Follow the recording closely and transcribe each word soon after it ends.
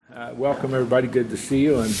Welcome, everybody. Good to see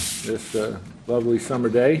you on this lovely summer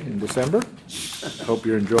day in December. Hope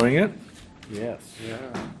you're enjoying it. Yes. Yeah.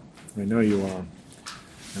 I know you are,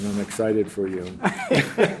 and I'm excited for you.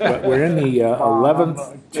 But we're in the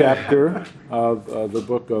 11th chapter of the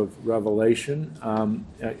book of Revelation.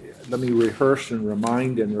 Let me rehearse and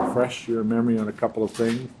remind and refresh your memory on a couple of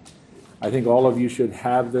things. I think all of you should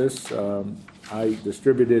have this. I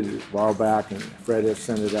distributed it a while back, and Fred has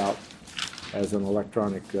sent it out as an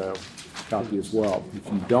electronic copy as well. If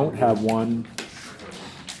you don't have one,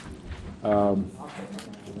 I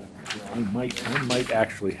might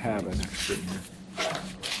actually have an extra.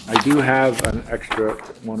 I do have an extra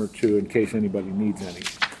one or two in case anybody needs any.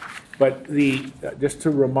 But just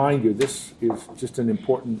to remind you, this is just an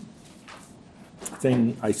important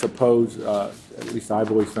thing, I suppose, at least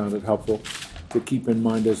I've always found it helpful to keep in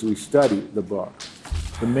mind as we study the book.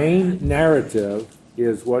 The main narrative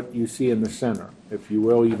is what you see in the center, if you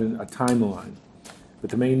will, even a timeline. But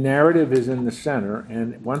the main narrative is in the center,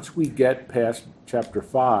 and once we get past chapter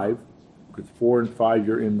 5, because 4 and 5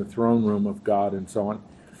 you're in the throne room of God and so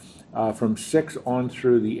on, from 6 on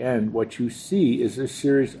through the end, what you see is a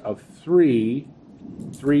series of three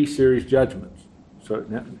series judgments. So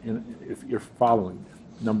if you're following,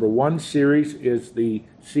 number 1 series is the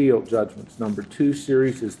seal judgments. Number 2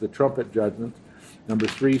 series is the trumpet judgments. Number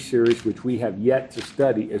 3 series, which we have yet to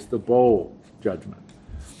study, is the bowl judgment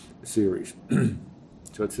series.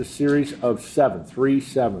 So it's a series of 7, 3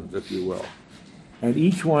 sevens, if you will. And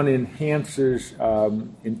each one enhances,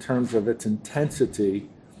 in terms of its intensity,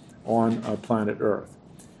 on planet Earth.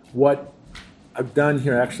 What I've done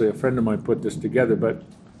here, actually a friend of mine put this together, but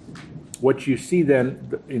what you see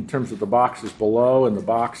then in terms of the boxes below and the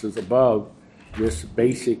boxes above this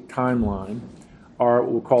basic timeline are,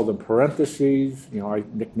 we'll call them parentheses. I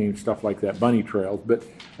nickname stuff like that bunny trails, but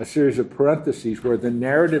a series of parentheses where the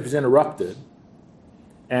narrative is interrupted,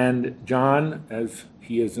 and John, as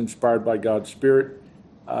he is inspired by God's Spirit,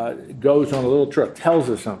 goes on a little trip, tells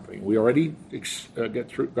us something. We already got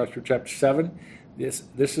through chapter 7. This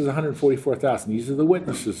is 144,000. These are the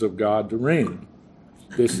witnesses of God to reign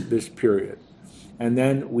this period. And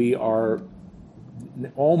then we are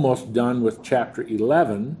almost done with chapter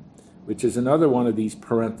 11, which is another one of these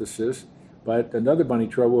parentheses, but another bunny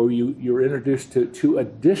trail where you're introduced to 2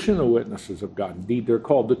 additional witnesses of God. Indeed, they're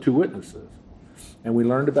called the 2 witnesses. And we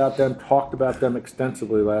learned about them, talked about them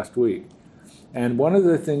extensively last week. And one of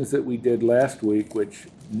the things that we did last week, which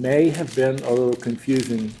may have been a little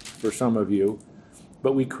confusing for some of you,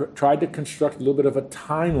 but we tried to construct a little bit of a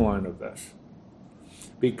timeline of this.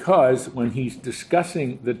 Because when he's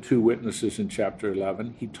discussing the 2 witnesses in chapter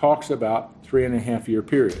 11, he talks about 3.5-year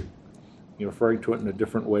period. Referring to it in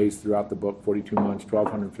different ways throughout the book, 42 months,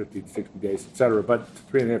 1,250 to 60 days, etc., but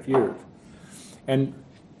 3.5 years. And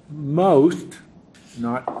most,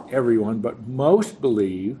 not everyone, but most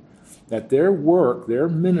believe that their work, their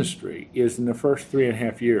ministry, is in the first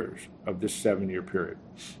 3.5 years of this 7-year period.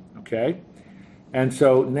 Okay? And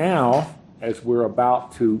so now, as we're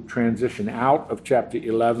about to transition out of chapter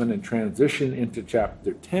 11 and transition into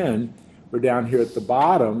chapter 10, we're down here at the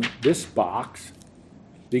bottom, this box,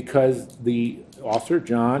 because the author,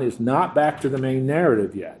 John, is not back to the main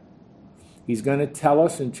narrative yet. He's going to tell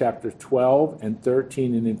us in chapter 12 and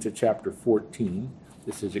 13 and into chapter 14.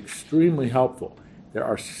 This is extremely helpful. There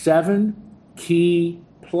are 7 key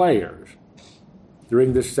players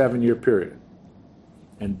during this 7-year period.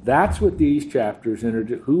 And that's what these chapters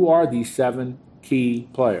introduce. Who are these 7 key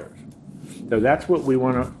players? So that's what we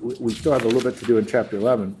still have a little bit to do in chapter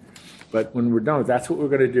 11. But when we're done, that's what we're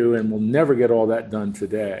going to do, and we'll never get all that done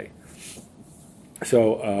today.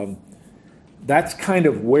 So that's kind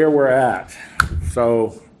of where we're at.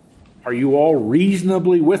 So are you all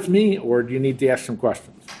reasonably with me, or do you need to ask some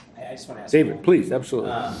questions? I just want to ask David, please,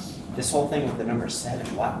 absolutely. This whole thing with the number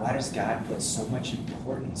 7, why does God put so much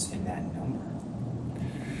importance in that number?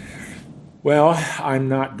 Well, I'm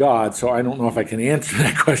not God, so I don't know if I can answer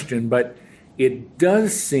that question, but it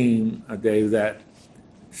does seem, Dave, that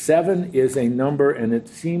 7 is a number, and it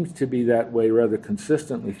seems to be that way rather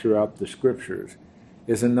consistently throughout the scriptures,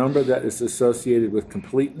 is a number that is associated with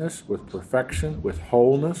completeness, with perfection, with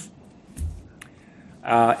wholeness,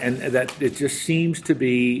 and that it just seems to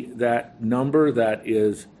be that number that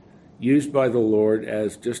is used by the Lord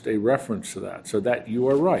as just a reference to that. So that you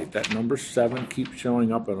are right, that number 7 keeps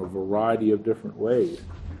showing up in a variety of different ways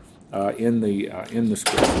in the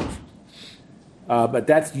scriptures. But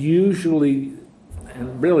that's usually,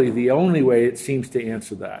 and really the only way it seems to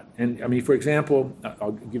answer that. And I mean, for example,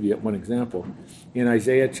 I'll give you one example. In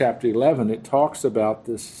Isaiah chapter 11, it talks about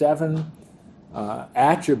the 7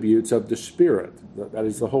 attributes of the Spirit, that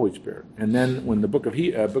is the Holy Spirit. And then when the book of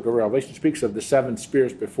Revelation speaks of the 7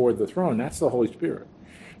 spirits before the throne, that's the Holy Spirit.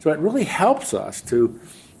 So it really helps us to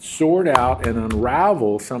sort out and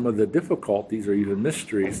unravel some of the difficulties or even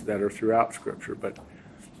mysteries that are throughout Scripture. But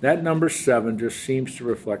that number 7 just seems to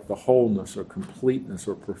reflect the wholeness or completeness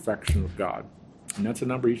or perfection of God. And that's a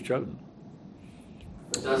number he's chosen.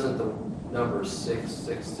 But doesn't the number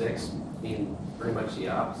 666 mean pretty much the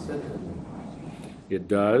opposite? It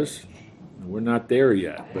does. We're not there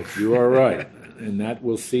yet, but you are right. And that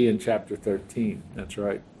we'll see in chapter 13. That's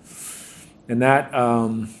right. And that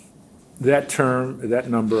term, that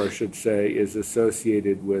number, I should say, is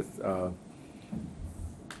associated with,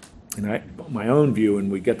 my own view,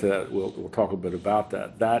 and we get to that, we'll talk a bit about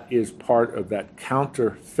that. That is part of that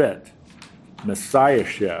counterfeit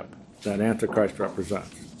messiahship that Antichrist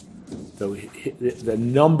represents. So the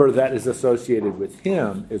number that is associated with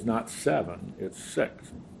him is not 7, it's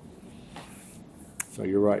 6. So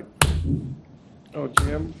you're right. Oh,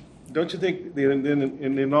 Jim, don't you think that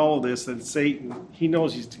in all of this that Satan, he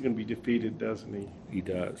knows he's going to be defeated, doesn't he? He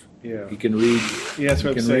does. Yeah. He can read. Yeah, that's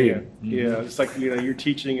what I'm saying. Mm-hmm. Yeah, it's like, you're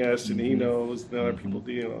teaching us, and he knows, and other Mm-hmm. people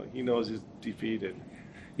do, he knows he's defeated.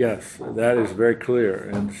 Yes, that is very clear.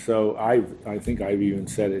 And so I think I've even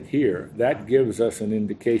said it here. That gives us an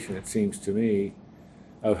indication, it seems to me,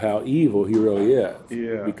 of how evil he really is.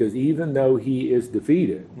 Yeah. Because even though he is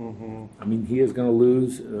defeated, I mean, he is going to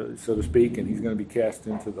lose, so to speak, and he's going to be cast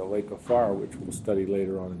into the lake of fire, which we'll study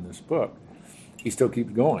later on in this book. He still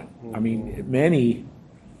keeps going. I mean, many,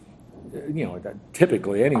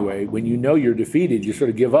 typically anyway, when you know you're defeated, you sort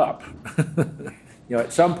of give up.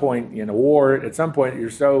 At some point in a war, at some point you're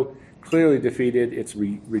so clearly defeated, it's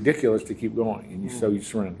ridiculous to keep going, and so you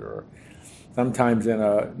surrender. Or sometimes in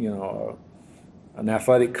an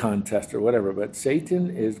athletic contest or whatever. But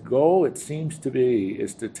Satan's goal, it seems to be,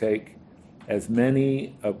 is to take as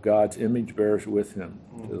many of God's image bearers with him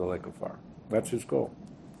to the lake of fire. That's his goal.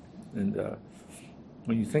 And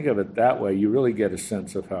when you think of it that way, you really get a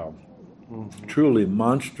sense of how truly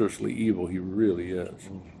monstrously evil he really is.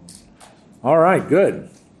 All right, good.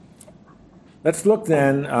 Let's look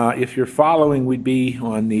then, if you're following, we'd be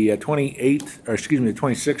on the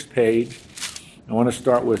 26th page. I want to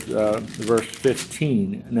start with verse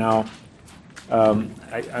 15. Now, I'm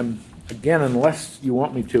again, unless you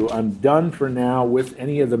want me to, I'm done for now with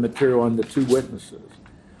any of the material on the 2 witnesses,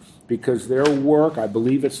 because their work, I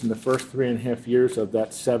believe it's in the first 3.5 years of that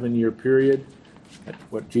 7-year period,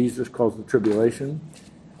 what Jesus calls the tribulation.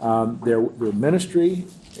 Their ministry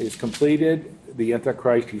is completed. The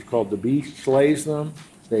Antichrist, he's called the beast, slays them.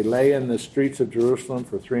 They lay in the streets of Jerusalem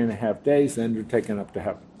for 3.5 days, then they're taken up to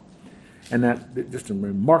heaven. And that just a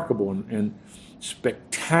remarkable and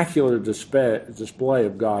spectacular display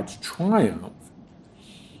of God's triumph,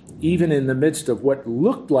 even in the midst of what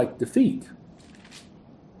looked like defeat.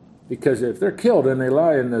 Because if they're killed and they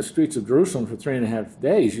lie in the streets of Jerusalem for 3.5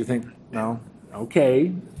 days, you think, well,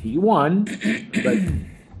 okay, he won, but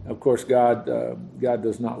of course God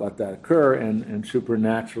does not let that occur and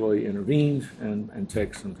supernaturally intervenes and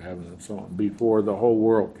takes them to heaven and so on before the whole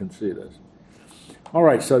world can see this. All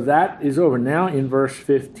right, so that is over. Now in verse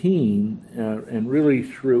 15 and really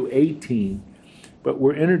through 18, but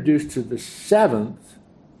we're introduced to the 7th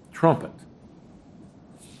trumpet.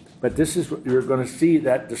 But this is what you're going to see,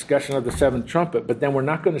 that discussion of the 7th trumpet, but then we're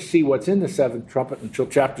not going to see what's in the 7th trumpet until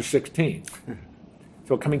chapter 16.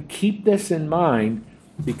 So keep this in mind,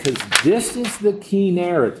 because this is the key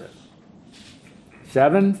narrative.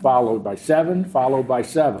 7 followed by 7 followed by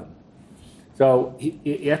 7. So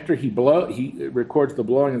after he records the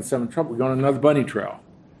blowing of the 7th trumpet, we go on another bunny trail.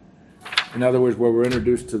 In other words, where we're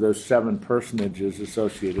introduced to those 7 personages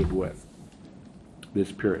associated with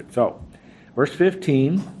this period. So, verse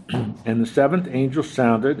 15, and the 7th angel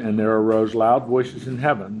sounded, and there arose loud voices in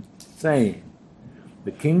heaven, saying,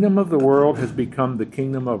 the kingdom of the world has become the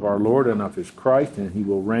kingdom of our Lord and of his Christ, and he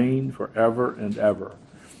will reign forever and ever.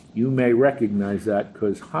 You may recognize that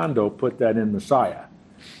because Hondo put that in Messiah,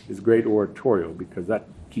 his great oratorio, because that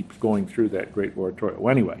keeps going through that great oratorio.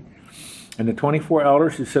 Well, anyway, and the 24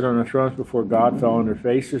 elders who sit on the thrones before God fell on their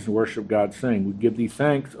faces and worship God, saying, we give thee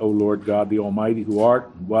thanks, O Lord God, the Almighty, who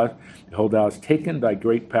art and was. Behold, thou hast taken thy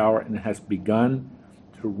great power and hast begun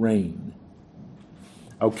to reign.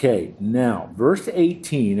 Okay, now, verse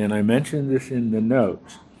 18, and I mentioned this in the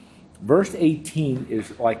notes, verse 18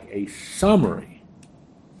 is like a summary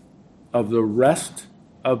of the rest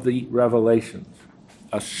of the Revelations,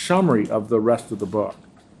 a summary of the rest of the book,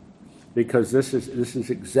 because this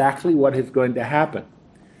is exactly what is going to happen.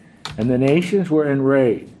 And the nations were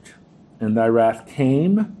enraged, and thy wrath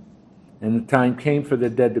came, And the time came for the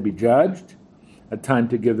dead to be judged, a time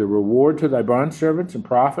to give the reward to thy bondservants and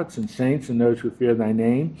prophets and saints and those who fear thy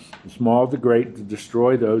name, the small, the great, to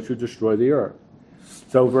destroy those who destroy the earth.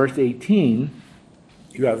 So verse 18,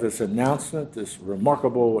 you have this announcement, this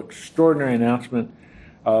remarkable, extraordinary announcement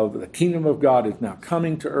of the kingdom of God is now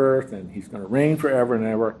coming to earth, and he's going to reign forever and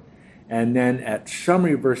ever. And then at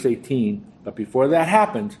summary of verse 18, but before that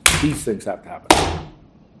happens, these things have to happen.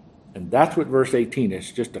 And that's what verse 18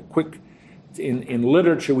 is, just a quick, in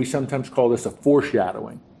literature we sometimes call this a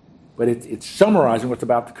foreshadowing, but it's summarizing what's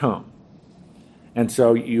about to come. And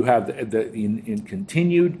so you have in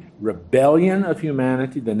continued rebellion of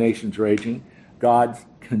humanity, the nations raging, God's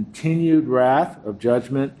continued wrath of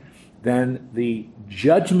judgment, then the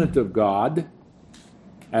judgment of God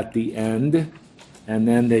at the end, and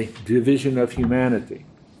then the division of humanity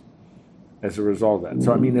as a result of that.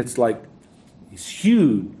 So, I mean, it's like this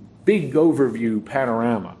huge, big overview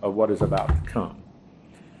panorama of what is about to come.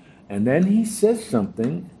 And then he says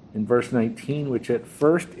something in verse 19, which at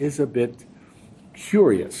first is a bit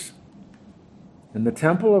curious. And the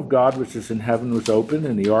temple of God which is in heaven was opened,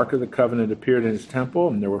 and the ark of the covenant appeared in his temple,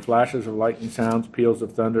 and there were flashes of lightning, sounds, peals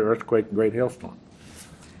of thunder, earthquake, and great hailstorm.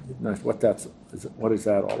 What is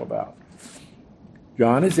that all about?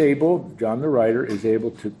 John the writer, is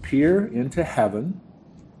able to peer into heaven.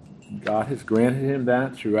 God has granted him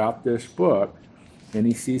that throughout this book, and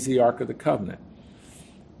he sees the Ark of the Covenant.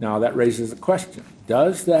 Now that raises a question.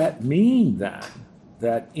 Does that mean then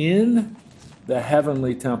that in the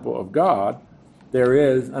heavenly temple of God there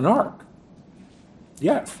is an ark?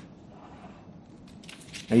 Yes.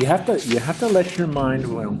 Now you have to let your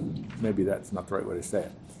mind, well, maybe that's not the right way to say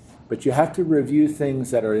it, but you have to review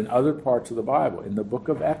things that are in other parts of the Bible. In the book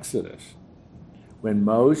of Exodus, when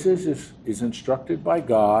Moses is instructed by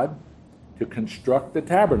God to construct the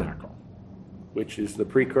tabernacle, which is the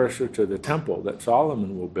precursor to the temple that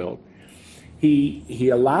Solomon will build, he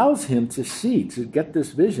allows him to get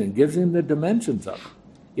this vision, gives him the dimensions of it.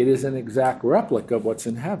 It is an exact replica of what's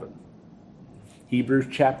in heaven. Hebrews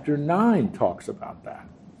chapter 9 talks about that.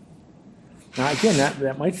 Now again,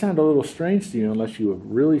 that might sound a little strange to you unless you have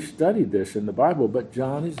really studied this in the Bible, but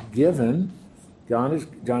John is given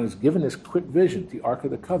this quick vision, the Ark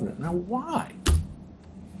of the Covenant. Now why?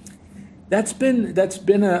 That's been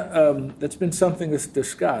something that's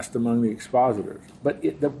discussed among the expositors. But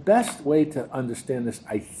the best way to understand this,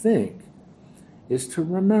 I think, is to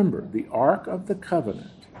remember the Ark of the Covenant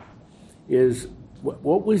is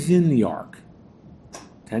what was in the Ark.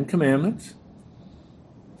 10 Commandments.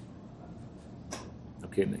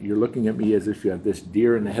 Okay, you're looking at me as if you have this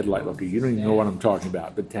deer in the headlight look. You don't even know what I'm talking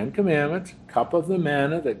about. The 10 Commandments, cup of the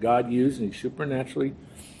manna that God used, and he supernaturally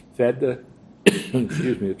fed the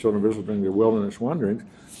the children of Israel during their wilderness wanderings,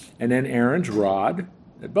 and then Aaron's rod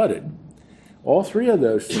that budded. All three of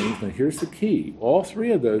those things, now here's the key, all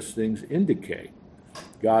three of those things indicate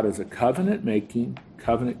God is a covenant-making,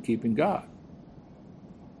 covenant-keeping God.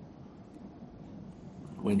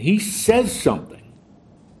 When he says something,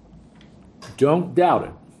 don't doubt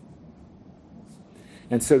it.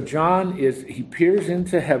 And so John he peers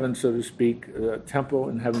into heaven, so to speak, the temple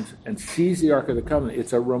in heaven, and sees the Ark of the Covenant.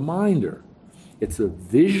 It's a reminder. It's a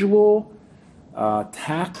visual,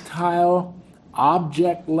 tactile,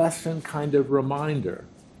 object lesson kind of reminder.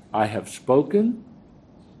 I have spoken,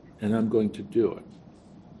 and I'm going to do it.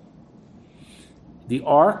 The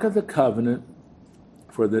Ark of the Covenant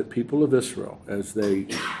for the people of Israel as they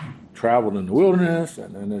traveled in the wilderness,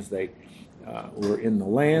 and then as they were in the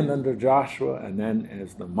land under Joshua, and then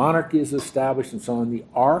as the monarchy is established and so on, the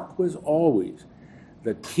Ark was always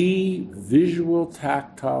the key visual,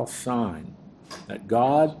 tactile sign that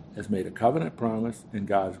God has made a covenant promise, and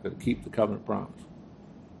God is going to keep the covenant promise.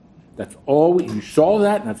 That's always, you saw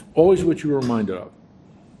that, and that's always what you were reminded of.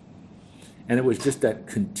 And it was just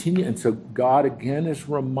that and so God again is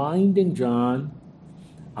reminding John,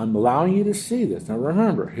 I'm allowing you to see this. Now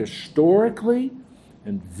remember, historically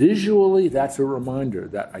and visually, that's a reminder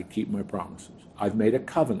that I keep my promises. I've made a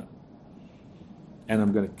covenant, and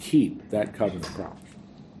I'm going to keep that covenant promise.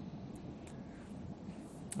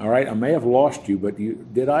 All right, I may have lost you, but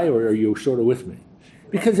did I, or are you sort of with me?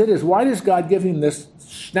 Because it is. Why does God give him this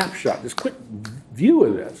snapshot, this quick view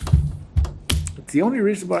of this? It's the only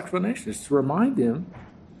reasonable explanation is to remind him,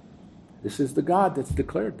 this is the God that's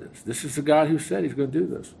declared this. This is the God who said he's going to do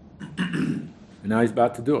this. And now he's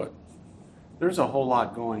about to do it. There's a whole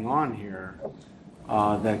lot going on here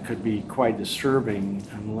that could be quite disturbing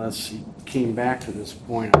unless he came back to this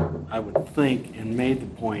point, I would think, and made the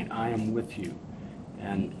point, I am with you.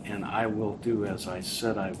 and I will do as I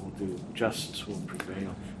said I will do. Justice will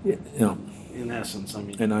prevail. Yeah, In essence, I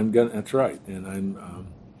mean. and that's right. And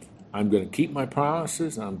I'm going to keep my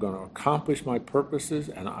promises, and I'm going to accomplish my purposes,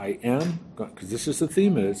 and I am, because this is the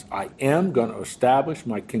theme of this, I am going to establish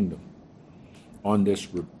my kingdom on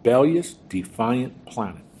this rebellious, defiant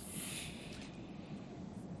planet.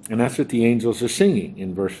 And that's what the angels are singing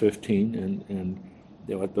in verse 15, and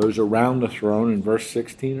what those around the throne in verse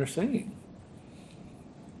 16 are singing.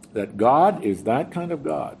 That God is that kind of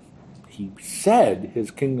God. He said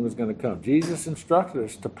his kingdom is going to come. Jesus instructed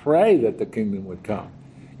us to pray that the kingdom would come.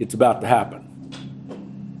 It's about to happen.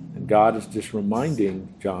 And God is just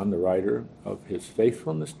reminding John, the writer, of his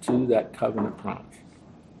faithfulness to that covenant promise.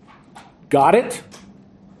 Got it?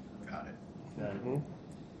 Got it. Mm-hmm.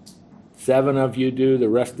 7 of you do, the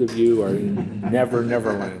rest of you are in never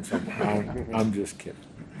land somewhere. I'm just kidding.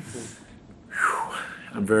 Whew.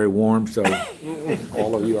 I'm very warm, so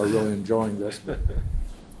all of you are really enjoying this.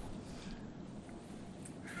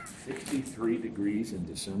 63 degrees in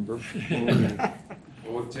December.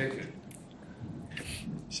 We'll take it.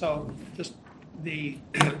 So just the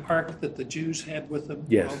ark that the Jews had with them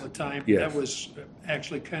Yes. all the time, Yes. that was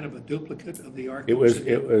actually kind of a duplicate of the ark. It was.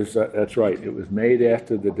 That's right. It was made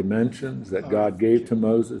after the dimensions that God gave to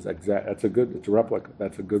Moses. It's a replica.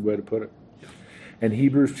 That's a good way to put it. And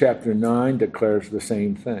Hebrews chapter 9 declares the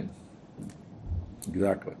same thing.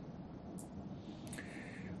 Exactly.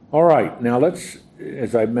 All right. Now let's,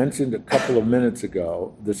 as I mentioned a couple of minutes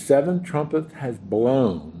ago, the 7th trumpet has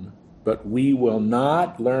blown, but we will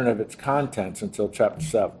not learn of its contents until chapter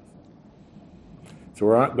 7. So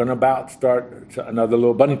we're going to about start another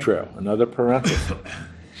little bunny trail, another parenthesis.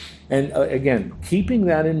 And again, keeping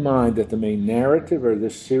that in mind, that the main narrative or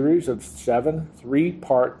this series of 3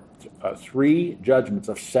 judgments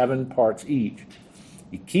of 7 parts each.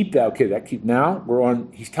 You keep that, okay, now we're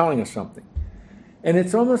on, he's telling us something. And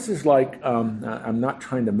it's almost as like, I'm not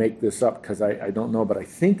trying to make this up because I don't know, but I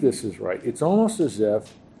think this is right. It's almost as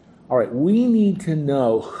if, all right, we need to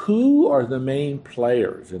know who are the main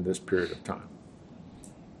players in this period of time.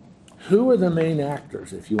 Who are the main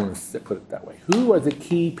actors, if you want to put it that way? Who are the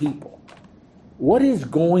key people? What is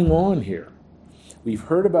going on here? We've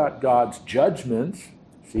heard about God's judgments,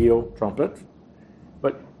 seal, trumpet,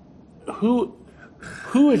 but who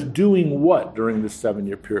is doing what during this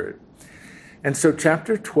 7-year period? And so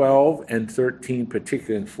chapter 12 and 13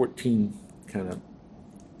 particularly, and 14 kind of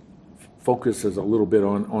focuses a little bit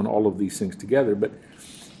on all of these things together, but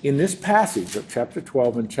in this passage of chapter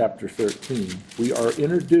 12 and chapter 13, we are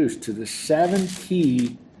introduced to the 7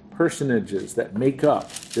 key personages that make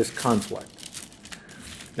up this conflict.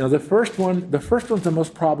 Now, the first one's the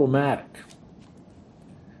most problematic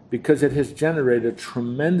because it has generated a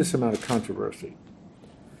tremendous amount of controversy.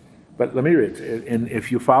 But let me read it. And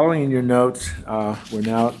if you're following in your notes, we're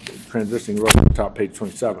now transitioning right to the top, page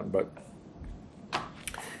 27. But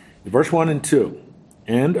verse 1 and 2.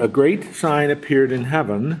 And a great sign appeared in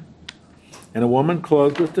heaven, and a woman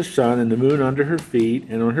clothed with the sun, and the moon under her feet,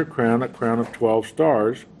 and on her crown a crown of 12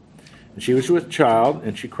 stars. And she was with child,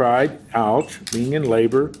 and she cried out, being in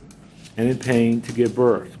labor and in pain to give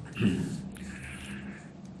birth.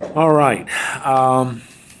 All right.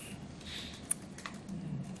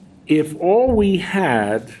 If all we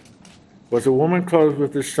had was a woman clothed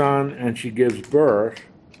with the sun and she gives birth,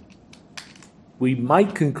 we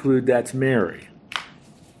might conclude that's Mary.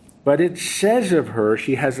 But it says of her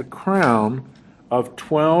she has a crown of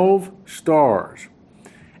 12 stars.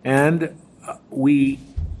 And we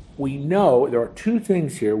know, there are 2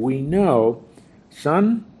 things here. We know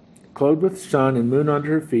sun, clothed with sun, and moon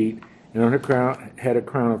under her feet, and on her crown had a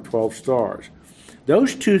crown of 12 stars.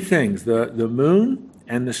 Those 2 things, the moon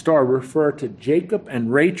and the star, refer to Jacob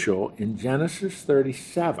and Rachel in Genesis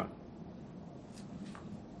 37.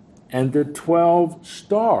 And the 12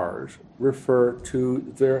 stars refer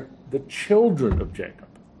to the children of Jacob.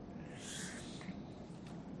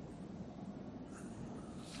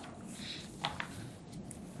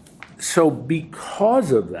 So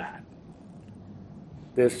because of that,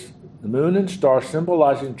 the moon and star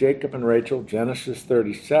symbolizing Jacob and Rachel, Genesis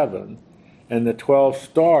 37, and the 12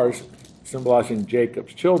 stars symbolizing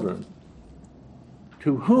Jacob's children,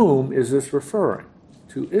 to whom is this referring?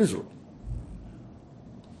 To Israel.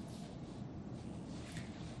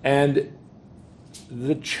 And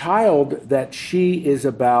the child that she is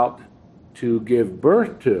about to give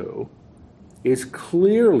birth to is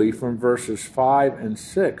clearly from verses 5 and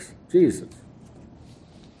 6, Jesus.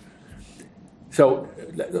 So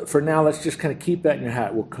for now, let's just kind of keep that in your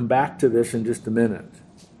hat. We'll come back to this in just a minute.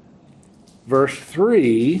 Verse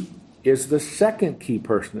 3 is the second key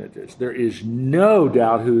personage. There is no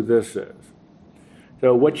doubt who this is.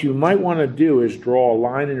 So what you might want to do is draw a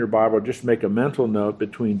line in your Bible, just make a mental note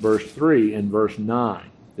between verse 3 and verse 9.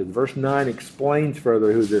 Because verse 9 explains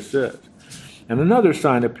further who this is. And another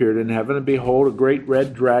sign appeared in heaven, and behold, a great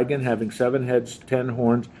red dragon having 7 heads, 10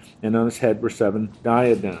 horns, and on his head were 7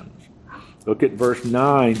 diadems. Look at verse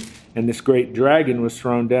 9. And this great dragon was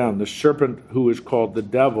thrown down, the serpent who is called the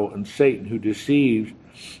devil and Satan, who deceives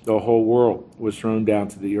the whole world, was thrown down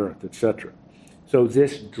to the earth, etc. So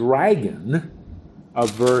this dragon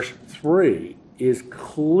of verse 3 is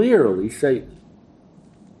clearly Satan.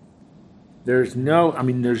 There's no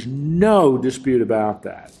dispute about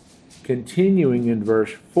that. Continuing in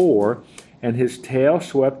verse 4, and his tail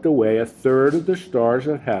swept away 1/3 of the stars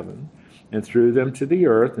of heaven and threw them to the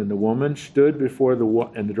earth, and the dragon stood before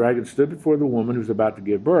the woman who was about to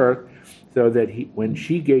give birth, so that when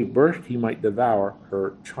she gave birth, he might devour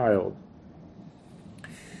her child.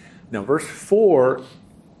 Now, verse 4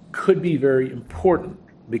 could be very important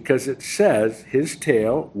because it says his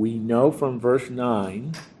tail, we know from verse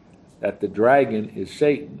 9 that the dragon is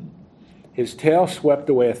Satan. His tail swept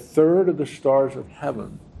away 1/3 of the stars of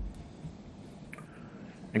heaven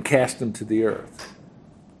and cast them to the earth.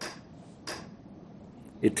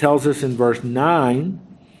 It tells us in verse 9,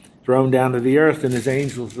 thrown down to the earth, and his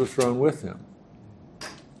angels were thrown with him.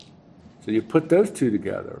 So you put those two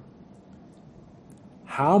together.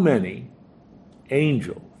 How many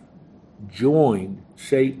angels joined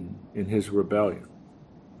Satan in his rebellion?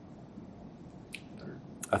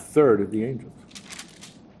 1/3 of the angels.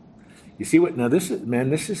 You see what? Now this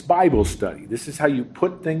is Bible study. This is how you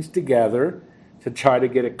put things together to try to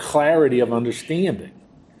get a clarity of understanding.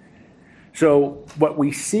 So what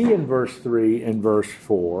we see in verse 3 and verse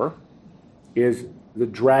 4 is the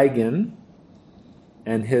dragon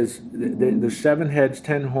and the 7 heads,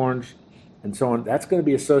 10 horns, and so on. That's going to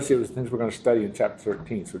be associated with things we're going to study in chapter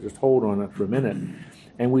 13. So just hold on it for a minute.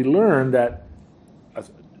 And we learn that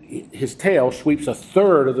his tail sweeps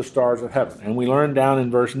 1/3 of the stars of heaven. And we learn down in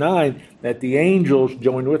verse 9 that the angels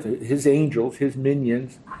joined with it, his angels, his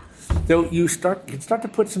minions. So you can start to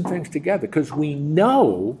put some things together because we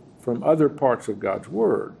know from other parts of God's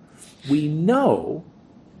Word, we know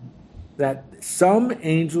that some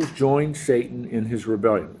angels joined Satan in his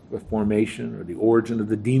rebellion, the formation or the origin of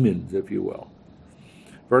the demons, if you will.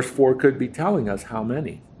 Verse 4 could be telling us how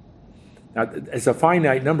many. Now, it's a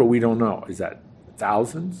finite number, we don't know. Is that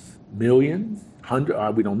thousands, millions,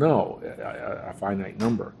 hundreds? We don't know, a finite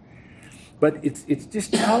number. But it's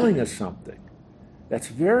just telling us something.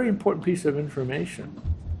 That's a very important piece of information.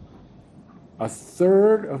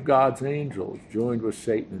 1/3 of God's angels joined with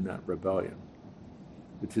Satan in that rebellion,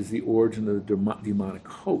 which is the origin of the demonic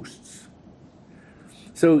hosts.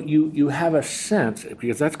 So you have a sense,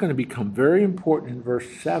 because that's going to become very important in verse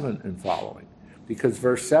 7 and following, because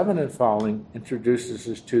verse 7 and following introduces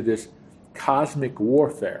us to this cosmic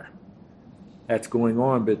warfare that's going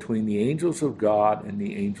on between the angels of God and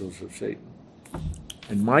the angels of Satan.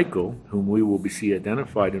 And Michael, whom we will see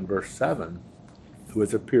identified in verse 7, who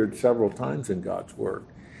has appeared several times in God's Word,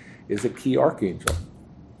 is a key archangel.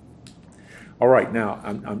 All right, now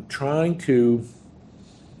I'm trying to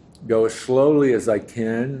go as slowly as I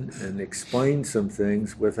can and explain some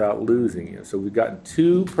things without losing you. So we've gotten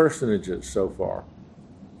 2 personages so far.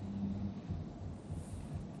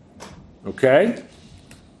 Okay?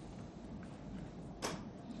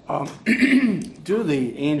 Do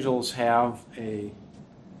the angels have a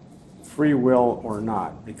free will or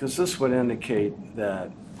not? Because this would indicate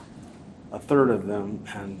that 1/3 of them,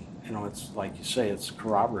 and it's like you say, it's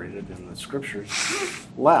corroborated in the scriptures,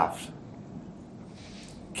 left.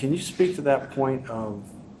 Can you speak to that point of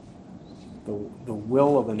the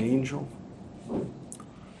will of an angel?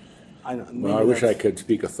 I wish I could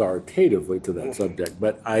speak authoritatively to that subject,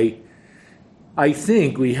 but I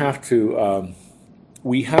think we have to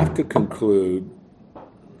conclude.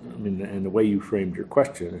 And the way you framed your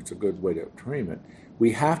question, it's a good way to frame it.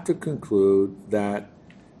 We have to conclude that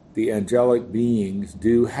the angelic beings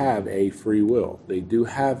do have a free will. They do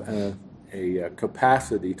have a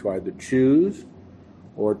capacity to either choose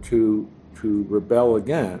or to rebel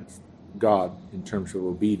against God in terms of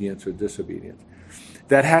obedience or disobedience.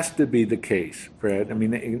 That has to be the case, Fred. I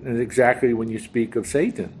mean, exactly when you speak of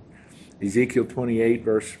Satan. Ezekiel 28,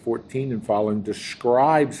 verse 14 and following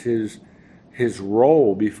describes his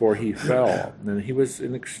role before he fell. And he was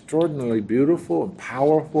an extraordinarily beautiful and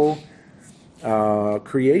powerful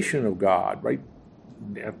creation of God, right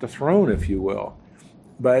at the throne, if you will.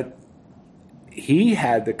 But he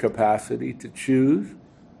had the capacity to choose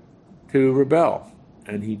to rebel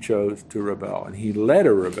and he chose to rebel, and he led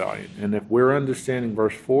a rebellion. And if we're understanding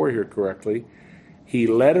verse 4 here correctly, he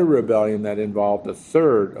led a rebellion that involved a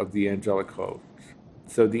third of the angelic hosts.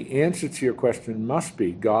 So the answer to your question must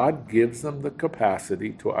be God gives them the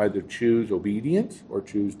capacity to either choose obedience or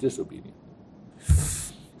choose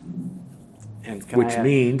disobedience. And can I Which add-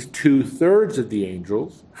 means 2/3 of the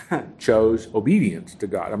angels chose obedience to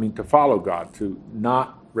God. I mean, to follow God, to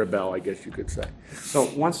not rebel, I guess you could say. So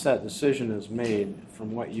once that decision is made,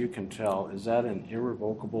 from what you can tell, is that an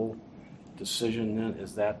irrevocable decision then?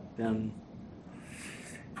 Is that then?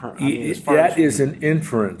 That is an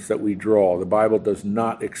inference that we draw. The Bible does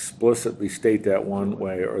not explicitly state that one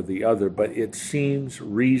way or the other, but it seems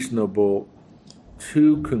reasonable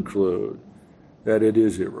to conclude that it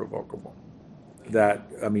is irrevocable.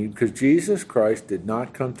 Because Jesus Christ did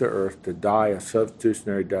not come to earth to die a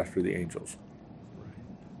substitutionary death for the angels.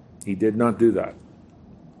 He did not do that.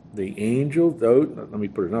 The angels, let me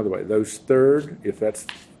put it another way, those third, if that's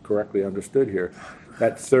correctly understood here,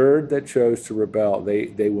 that third that chose to rebel,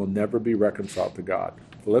 they will never be reconciled to God.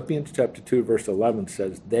 Philippians chapter 2, verse 11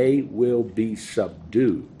 says, they will be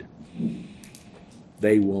subdued.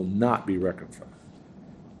 They will not be reconciled.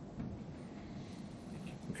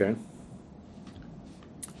 Okay?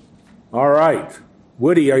 All right.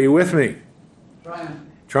 Woody, are you with me?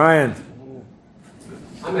 Trying.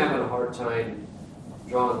 I'm having a hard time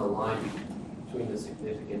drawing the line between the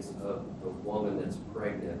significance of the woman that's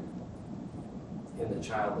pregnant and the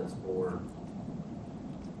child that's born.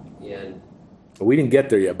 And We didn't get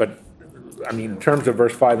there yet, but in terms of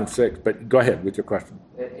verse 5 and 6, but go ahead with your question.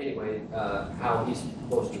 anyway, how he's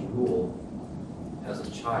supposed to rule as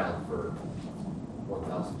a child for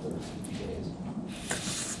 1,060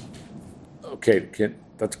 days. Okay,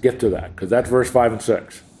 let's get to that, because that's verse 5 and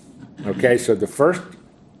 6. Okay, so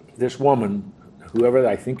this woman, whoever,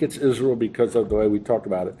 I think it's Israel because of the way we talked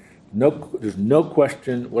about it, there's no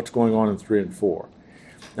question what's going on in 3 and 4.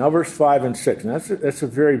 Now verse 5 and 6, and that's a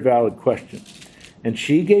very valid question. And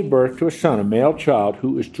she gave birth to a son, a male child,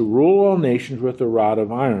 who is to rule all nations with a rod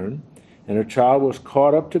of iron, and her child was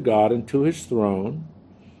caught up to God and to his throne.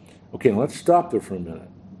 Okay, now let's stop there for a minute.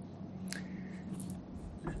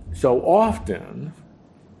 So often,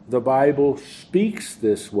 the Bible speaks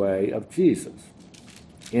this way of Jesus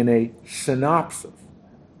in a synopsis.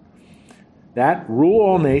 That rule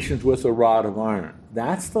all nations with a rod of iron.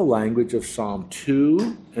 That's the language of Psalm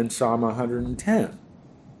 2 and Psalm 110.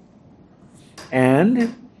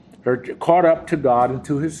 And are caught up to God and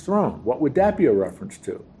to his throne. What would that be a reference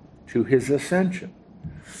to? To his ascension.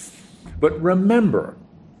 But remember,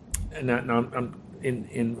 and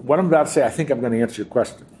in what I'm about to say, I think I'm going to answer your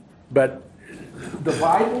question. But the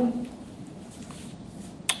Bible...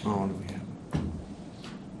 Oh,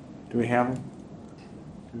 do we have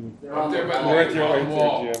them? They're on the Right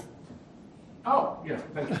there, Jim. Oh, yeah,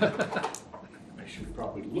 thank you. I should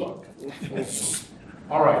probably look.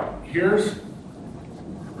 All right, here's...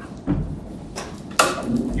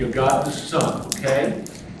 You got the Son, okay?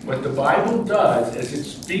 What the Bible does is it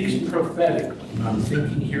speaks prophetically. I'm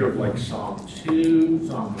thinking here of like Psalm 2,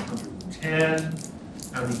 Psalm 110.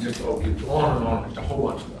 Just it goes on and on. There's a whole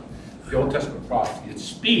bunch of them. The Old Testament prophecy. It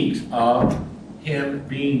speaks of him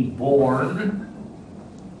being born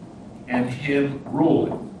and him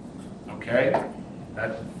ruling. Okay?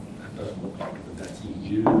 That doesn't look like it, but that's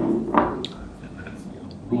you. And that's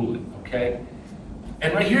ruling. Okay?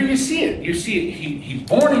 And right here you see it. You see it. He's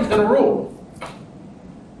born, he's going to rule.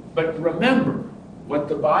 But remember, what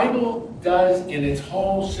the Bible does in its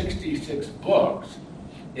whole 66 books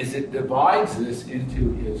is it divides this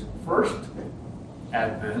into his first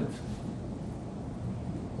advent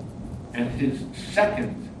and his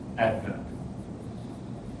second advent.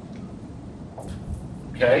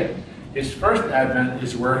 Okay? His first advent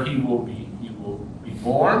is where he will be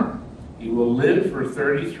born, he will live for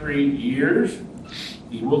 33 years,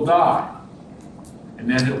 he will die. And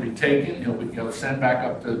then he'll be taken, he'll ascend back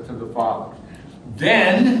up to the Father.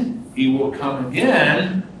 Then he will come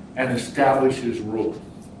again and establish his rule.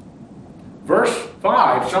 Verse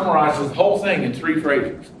 5 summarizes the whole thing in 3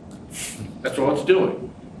 phrases. That's all it's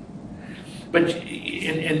doing. But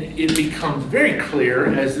it becomes very clear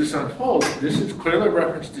as this unfolds. This is clearly a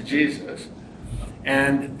reference to Jesus.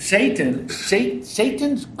 And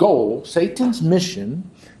Satan's goal, Satan's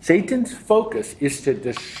mission, Satan's focus is to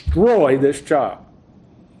destroy this child.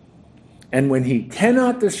 And when he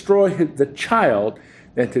cannot destroy the child,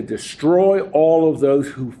 then to destroy all of those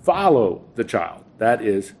who follow the child. That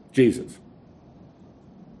is Jesus.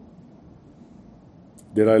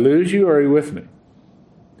 Did I lose you or are you with me?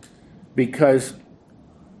 Because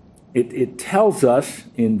it tells us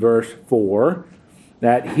in verse 4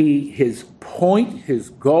 that his point, his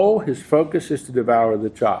goal, his focus is to devour the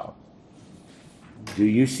child. Do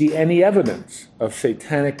you see any evidence of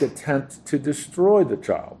satanic attempt to destroy the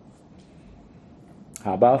child?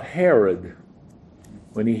 How about Herod?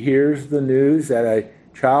 When he hears the news that a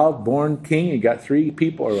child born king, you got three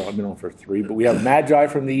people, or I don't know for three, but we have Magi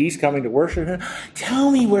from the east coming to worship him.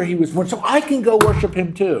 Tell me where he was born so I can go worship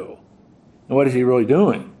him too. And what is he really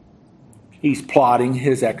doing? He's plotting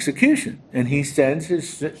his execution. And he sends his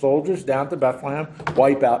soldiers down to Bethlehem,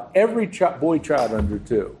 wipe out every boy child under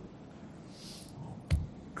 2.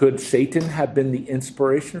 Could Satan have been the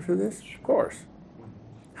inspiration for this? Of course.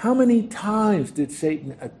 How many times did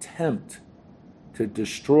Satan attempt to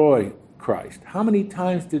destroy Christ? How many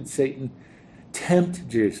times did Satan tempt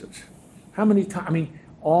Jesus? How many times? I mean,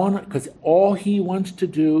 because all he wants to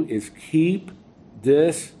do is keep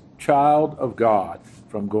this child of God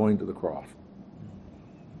from going to the cross.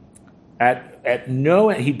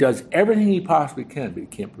 He does everything he possibly can, but he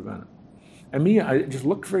can't prevent it. I just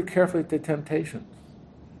look very carefully at the temptations.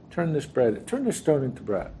 Turn this stone into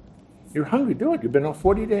bread. You're hungry, do it. You've been on a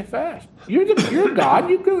 40-day fast. You're God,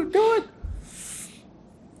 you could do it.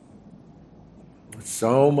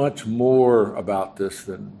 So much more about this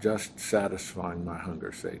than just satisfying my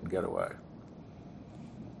hunger, Satan. Get away.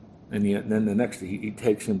 And then the next thing, he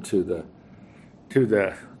takes him to the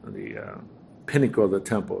pinnacle of the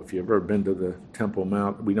temple. If you've ever been to the Temple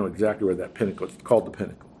Mount, we know exactly where that pinnacle is. It's called the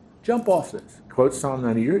pinnacle. Jump off this. Quote Psalm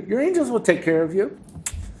 90. Your angels will take care of you.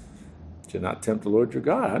 Do not tempt the Lord your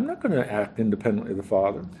God. I'm not going to act independently of the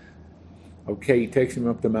Father. Okay, he takes him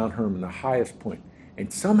up to Mount Hermon, the highest point,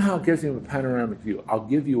 and somehow gives him a panoramic view. I'll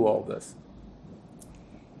give you all this.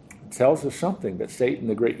 It tells us something, that Satan,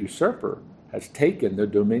 the great usurper, has taken the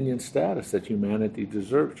dominion status that humanity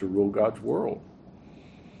deserves to rule God's world.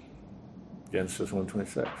 Genesis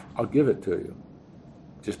 1:26. I'll give it to you.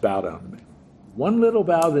 Just bow down to me. One little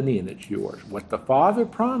bow of the knee and it's yours. What the Father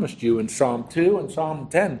promised you in Psalm 2 and Psalm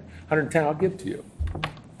 110, I'll give to you.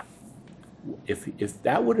 If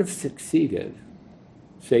that would have succeeded,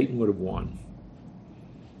 Satan would have won.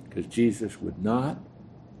 Because Jesus would not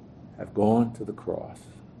have gone to the cross.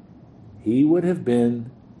 He would have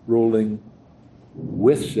been ruling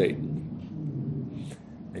with Satan.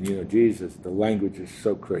 And Jesus, the language is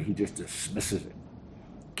so clear, he just dismisses it.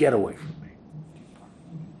 Get away from me.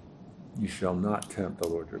 You shall not tempt the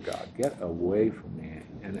Lord your God. Get away from me.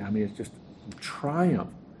 And it's just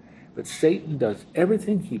triumph. But Satan does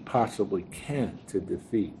everything he possibly can to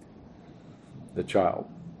defeat the child,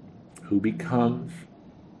 who becomes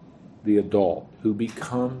the adult, who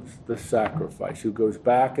becomes the sacrifice, who goes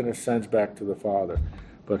back and ascends back to the Father,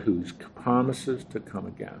 but who promises to come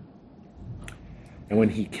again. And when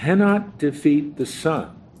he cannot defeat the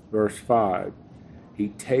Son, verse 5, he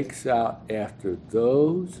takes out after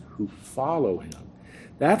those who follow him.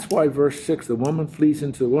 That's why verse 6, the woman flees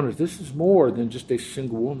into the wilderness. This is more than just a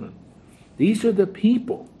single woman. These are the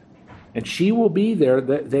people. And she will be there.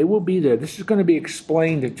 They will be there. This is going to be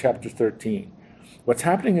explained in chapter 13. What's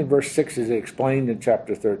happening in verse 6 is explained in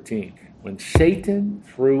chapter 13. When Satan,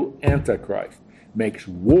 through Antichrist, makes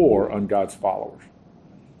war on God's followers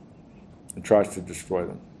and tries to destroy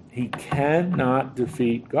them. He cannot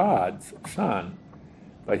defeat God's Son,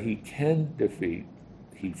 but he can defeat,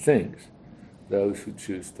 he thinks, those who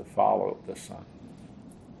choose to follow the Son.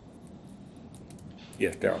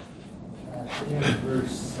 Yes, Darrell. In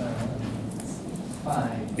verse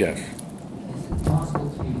 5. Yes. Is it possible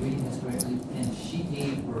to be reading this correctly? And she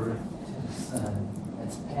gave birth to the son.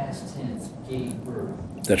 That's past tense, gave birth.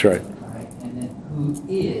 That's right. All right. And then who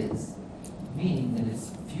is, meaning that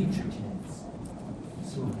it's future tense.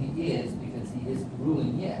 So he is, because he is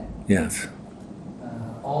ruling yet. Yes.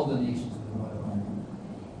 All the nations of the royal army.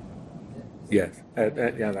 Yes.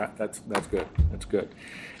 That's good. That's good.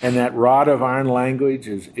 And that rod of iron language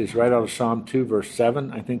is right out of Psalm 2, verse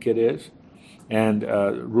 7, I think it is. And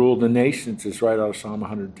rule the nations is right out of Psalm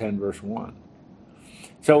 110, verse 1.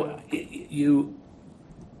 So you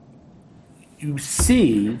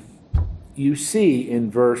see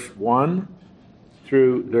in verse 1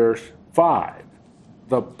 through verse 5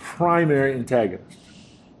 the primary antagonist.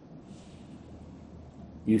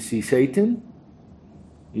 You see Satan,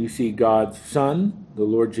 you see God's Son, the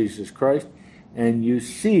Lord Jesus Christ, and you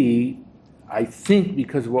see, I think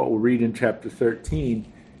because of what we'll read in chapter 13,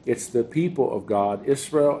 it's the people of God,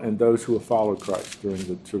 Israel, and those who have followed Christ during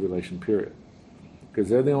the tribulation period, because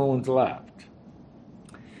they're the only ones left.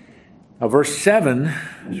 Now, verse 7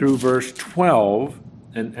 through verse 12,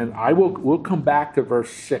 and we'll come back to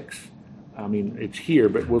verse 6. I mean, it's here,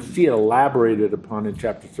 but we'll see it elaborated upon in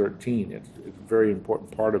chapter 13. It's a very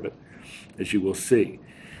important part of it. as you will see.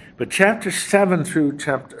 But chapter 7 through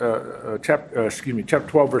chapter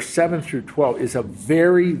 12, verse 7 through 12 is a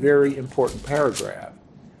very, very important paragraph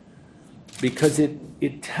because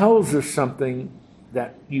it tells us something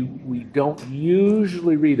that we don't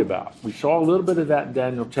usually read about. We saw a little bit of that in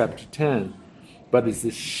Daniel chapter 10, but it's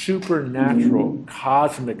this supernatural,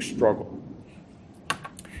 cosmic struggle.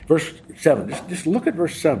 Verse 7, just look at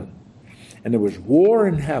verse 7. And there was war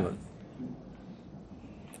in heaven.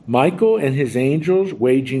 Michael and his angels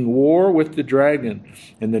waging war with the dragon,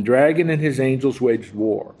 and the dragon and his angels waged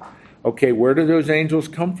war. Okay, where do those angels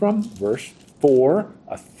come from? Verse 4,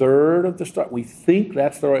 a third of the star. We think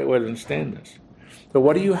that's the right way to understand this. So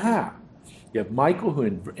what do you have? You have Michael, who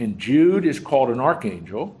in Jude is called an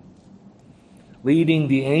archangel, leading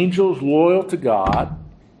the angels loyal to God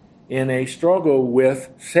in a struggle with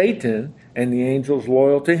Satan and the angels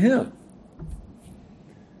loyal to him.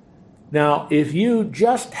 Now, if you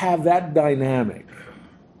just have that dynamic,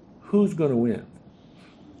 who's going to win?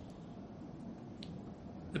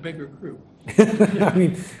 The bigger group. I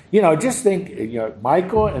mean, just think,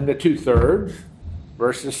 Michael and the 2/3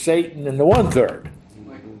 versus Satan and the 1/3.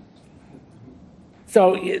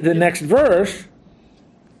 So the next verse,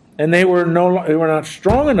 and they were not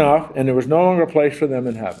strong enough, and there was no longer a place for them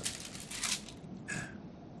in heaven.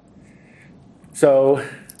 So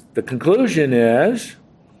the conclusion is,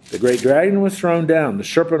 the great dragon was thrown down, the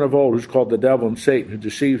serpent of old, who's called the devil and Satan, who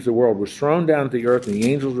deceives the world, was thrown down to the earth, and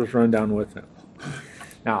the angels were thrown down with him.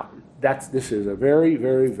 Now, this is a very,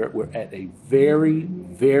 very, we're at a very,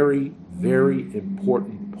 very, very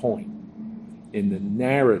important point in the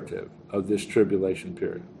narrative of this tribulation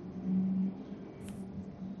period.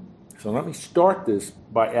 So let me start this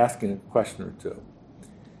by asking a question or two.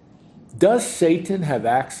 Does Satan have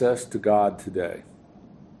access to God today?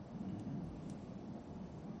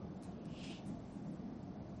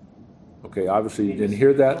 Okay, obviously you didn't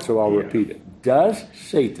hear that, so I'll repeat it. Does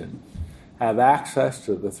Satan have access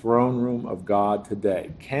to the throne room of God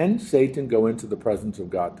today? Can Satan go into the presence of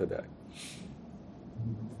God today?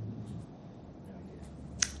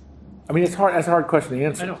 I mean, that's a hard question to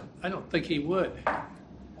answer. I don't think he would.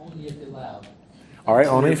 Only if allowed. All right,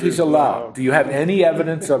 only if he's allowed. Do you have any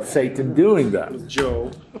evidence of Satan doing that?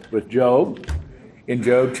 Job. With Job. In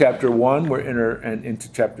Job chapter 1, and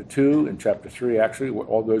into chapter 2 and chapter 3, actually,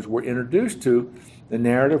 all those we're introduced to the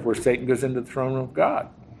narrative where Satan goes into the throne room of God.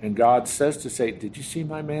 And God says to Satan, did you see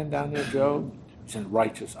my man down there, Job? He's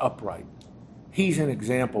righteous, upright. He's an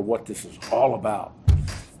example of what this is all about.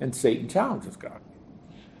 And Satan challenges God.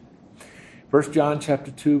 1 John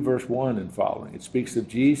chapter 2, verse 1 and following, it speaks of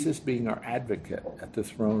Jesus being our advocate at the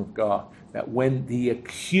throne of God, that when the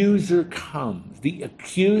accuser comes, the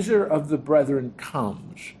accuser of the brethren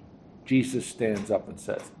comes, Jesus stands up and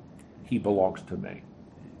says, he belongs to me.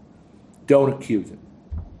 Don't accuse him.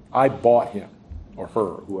 I bought him, or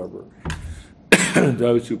her, whoever,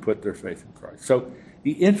 those who put their faith in Christ. So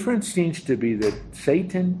the inference seems to be that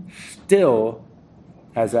Satan still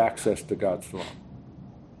has access to God's throne.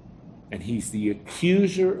 And he's the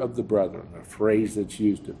accuser of the brethren, a phrase that's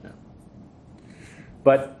used of him.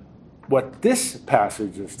 But what this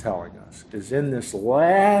passage is telling us is in this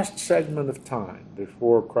last segment of time,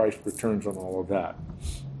 before Christ returns on all of that,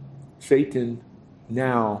 Satan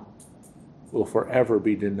now will forever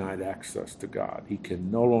be denied access to God. He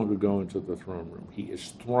can no longer go into the throne room. He is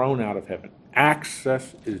thrown out of heaven.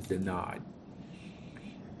 Access is denied.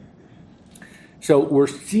 So we're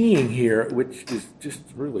seeing here, which is just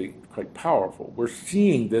really quite powerful, we're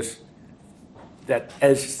seeing this, that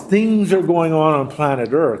as things are going on planet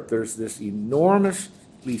Earth, there's this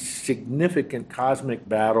enormously significant cosmic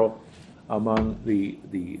battle among the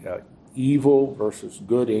evil versus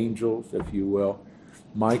good angels, if you will,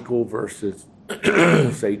 Michael versus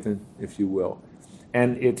Satan, if you will.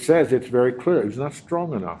 And it says, it's very clear, he's not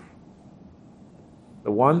strong enough.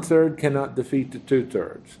 The 1/3 cannot defeat the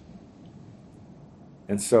 2/3.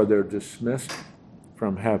 And so they're dismissed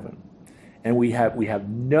from heaven. And we have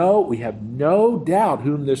no doubt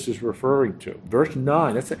whom this is referring to. Verse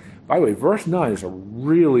 9, that's it. By the way, verse 9 is a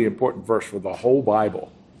really important verse for the whole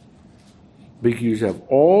Bible. Because you have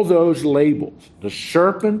all those labels. The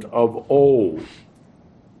serpent of old.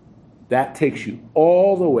 That takes you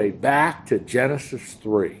all the way back to Genesis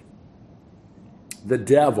 3. The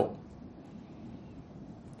devil.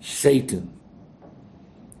 Satan.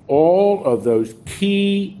 All of those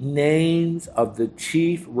key names of the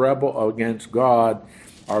chief rebel against God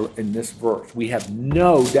are in this verse. We have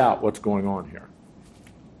no doubt what's going on here.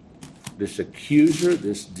 This accuser,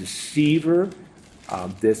 this deceiver,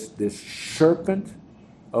 this serpent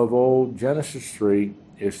of old, Genesis 3,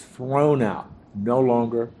 is thrown out. no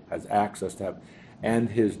longer has access to heaven, and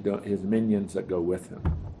his minions that go with him.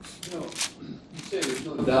 You know, you say there's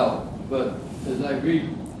no doubt, but as I read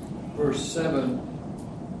verse 7,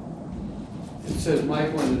 it says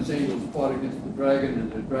Michael and his angels fought against the dragon,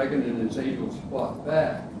 and the dragon and his angels fought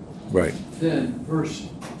back. Right. Then verse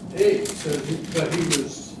 8 says, but he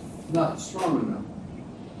was not strong enough,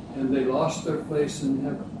 and they lost their place in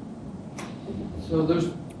heaven. So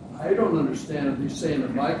I don't understand if he's saying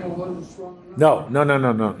that Michael wasn't strong enough. No.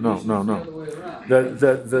 It's the other way around.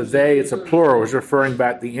 The they, it's a plural, is referring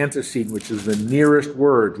back to the antecedent, which is the nearest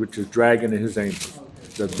word, which is dragon and his angels.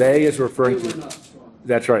 The they is referring They were to, not strong.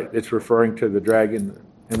 that's right, it's referring to the dragon,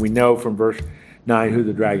 and we know from verse 9 who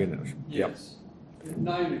the dragon is. Yes.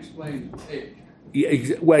 9 explains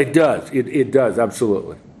 8. Well, it does. It does,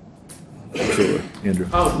 absolutely. Absolutely, Andrew.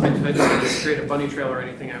 I don't want to create a bunny trail or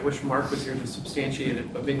anything. I wish Mark was here to substantiate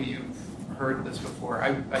it, but maybe you've heard this before.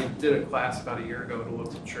 I did a class about a year ago at a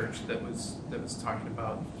local church that was talking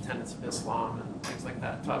about the tenets of Islam and things like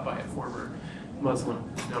that, taught by a former Muslim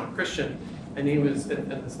who's now a Christian. And he was, in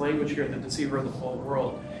this language here, the deceiver of the whole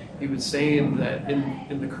world, he was saying that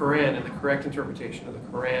in the Quran, in the correct interpretation of the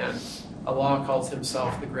Quran, Allah calls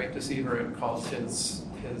himself the great deceiver and calls his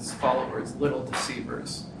followers little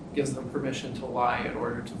deceivers, gives them permission to lie in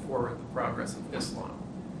order to forward the progress of Islam.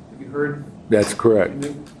 Have you heard? That's correct.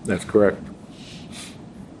 That's correct.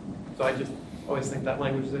 So I just always think that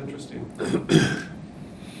language is interesting.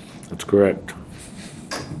 That's correct.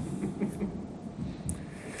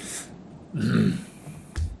 I'm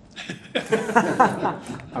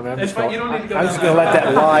It's fine, you don't need to go I'm down just going to let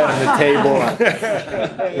that lie on the table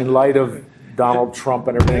in light of Donald Trump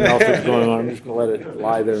and everything else that's going on. I'm just going to let it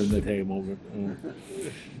lie there on the table.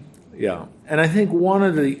 Yeah. And I think one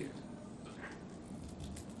of the...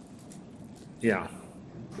 Yeah.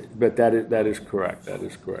 But that is correct. That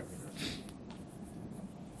is correct.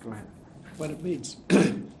 Go ahead. What it means.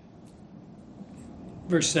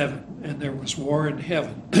 Verse 7, and there was war in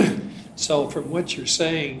heaven. So from what you're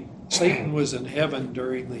saying, Satan was in heaven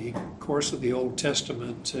during the course of the Old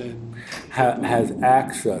Testament and Has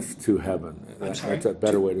access to heaven. I'm sorry? That's a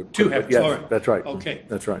better way to To put it. heaven, Yes, sorry. that's right. Okay.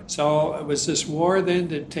 That's right. So was this war then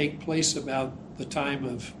to take place about the time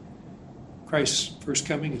of Christ's first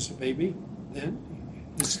coming as a baby then?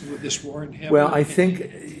 This war in heaven? Well, I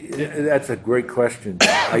think that's a great question.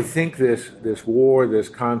 I think this war, this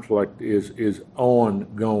conflict is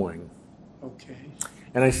ongoing. Okay.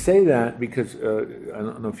 And I say that because, I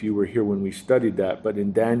don't know if you were here when we studied that, but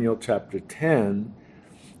in Daniel chapter 10,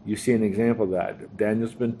 you see an example of that.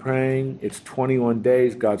 Daniel's been praying. It's 21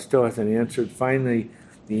 days. God still hasn't answered. Finally,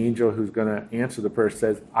 the angel who's going to answer the prayer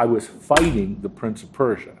says, I was fighting the prince of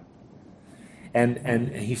Persia.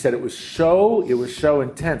 And he said it was so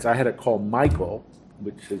intense. I had to call Michael,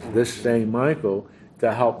 which is this same Michael,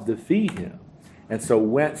 to help defeat him. And so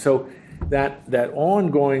that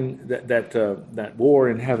ongoing that war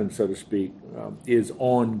in heaven, so to speak, is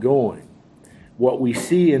ongoing. What we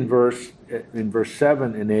see in verse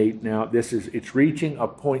 7 and 8 now, it's reaching a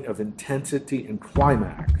point of intensity and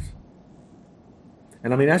climax.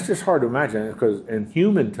 And I mean that's just hard to imagine because in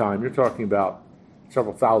human time you're talking about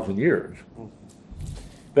several thousand years.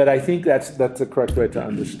 But I think that's the correct way to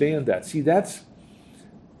understand that. See, that's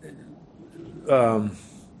one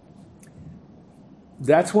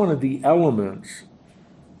of the elements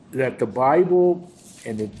that the Bible,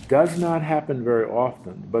 and it does not happen very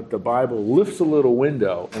often, but the Bible lifts a little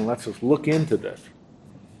window and lets us look into this.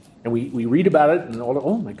 And we read about it and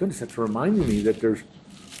oh my goodness, that's reminding me that there's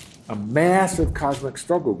a massive cosmic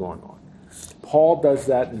struggle going on. Paul does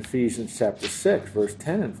that in Ephesians chapter 6, verse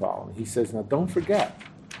 10 and following. He says, now don't forget.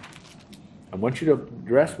 I want you to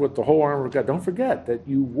dress with the whole armor of God. Don't forget that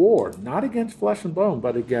you war not against flesh and bone,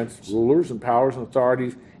 but against rulers and powers and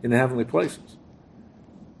authorities in the heavenly places.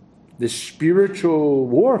 This spiritual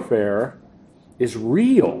warfare is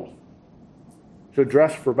real. So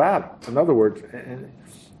dress for battle. In other words, and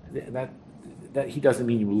that he doesn't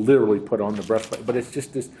mean you literally put on the breastplate, but it's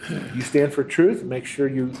just this: you stand for truth. Make sure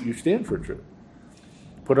you stand for truth.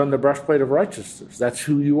 Put on the breastplate of righteousness. That's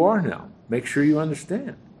who you are now. Make sure you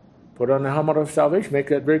understand. Put on the helmet of salvation. Make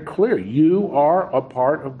that very clear. You are a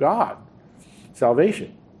part of God.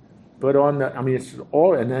 Salvation. Put on it's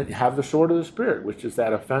all, and then have the sword of the Spirit, which is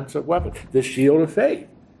that offensive weapon. The shield of faith.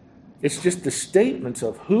 It's just the statements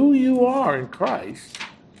of who you are in Christ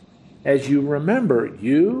as you remember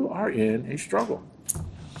you are in a struggle.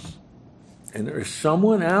 And there is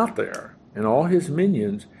someone out there and all his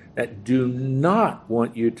minions that do not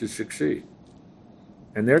want you to succeed.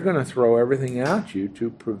 And they're going to throw everything at you to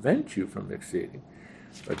prevent you from succeeding.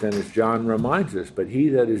 But then as John reminds us, but he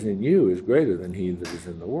that is in you is greater than he that is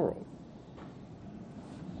in the world.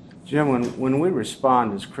 Jim, when we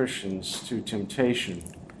respond as Christians to temptation,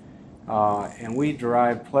 and we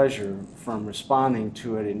derive pleasure from responding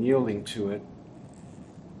to it and yielding to it,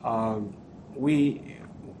 we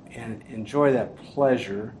enjoy that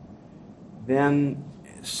pleasure, then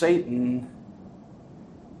Satan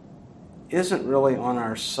isn't really on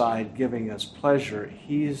our side giving us pleasure.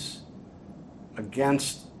 He's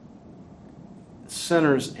against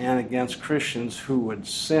sinners and against Christians who would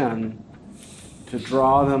sin to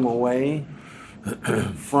draw them away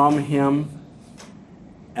from him.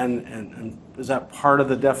 And is that part of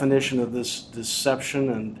the definition of this deception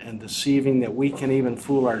and deceiving, that we can even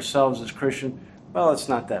fool ourselves as Christians? Well, it's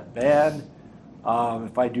not that bad.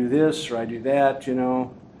 If I do this or I do that,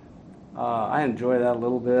 I enjoy that a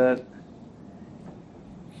little bit.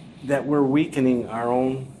 That we're weakening our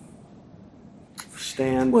own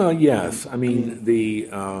stand. Well, yes. I mean,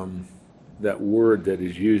 that word that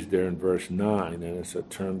is used there in verse 9, and it's a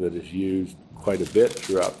term that is used quite a bit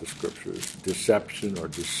throughout the scriptures, deception or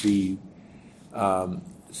deceive.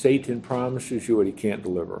 Satan promises you what he can't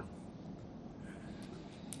deliver.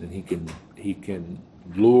 And he can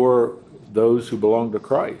lure those who belong to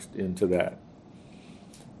Christ into that.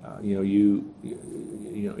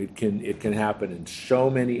 It can happen in so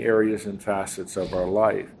many areas and facets of our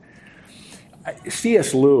life.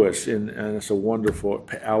 C.S. Lewis, and it's a wonderful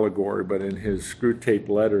allegory, but in his Screwtape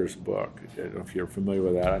Letters book, I don't know if you're familiar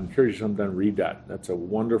with that, I'm curious you sometime read that. That's a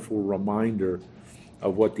wonderful reminder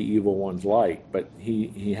of what the evil one's like. But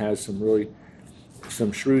he has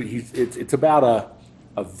some shrewd. It's about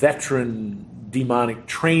a veteran demonic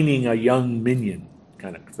training a young minion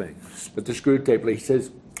kind of thing. But the Screwtape, he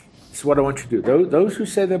says, this is what I want you to do. Those who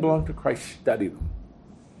say they belong to Christ, study them,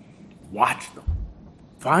 watch them.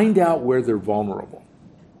 Find out where they're vulnerable,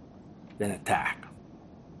 then attack.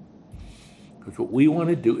 Because what we want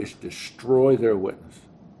to do is destroy their witness.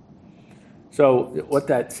 So what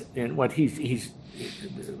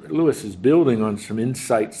Lewis is building on some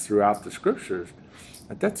insights throughout the scriptures,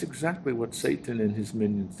 but that's exactly what Satan and his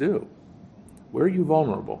minions do. Where are you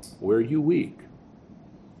vulnerable? Where are you weak?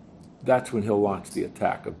 That's when he'll launch the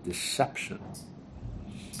attack of deception.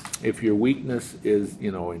 If your weakness is,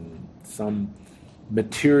 in some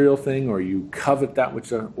material thing, or you covet that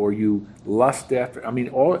which, or you lust after,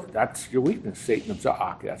 all that's your weakness. Satan says,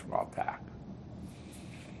 that's what I'll attack.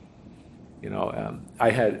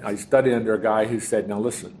 I studied under a guy who said, now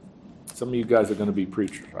listen, some of you guys are going to be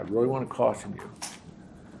preachers. I really want to caution you.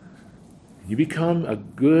 You become a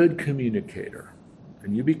good communicator,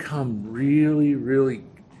 and you become really, really,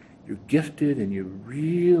 you're gifted, and you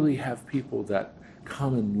really have people that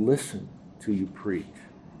come and listen to you preach.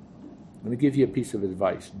 I'm going to give you a piece of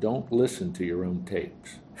advice. Don't listen to your own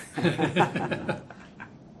tapes.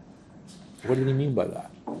 What did he mean by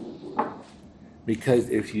that? Because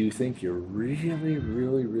if you think you're really,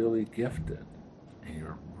 really, really gifted, and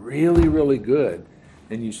you're really, really good,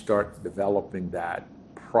 then you start developing that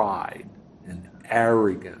pride and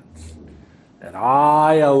arrogance, that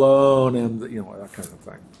I alone am, that kind of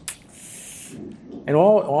thing. And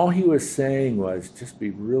all he was saying was just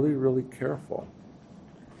be really, really careful.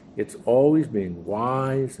 It's always being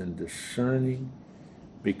wise and discerning,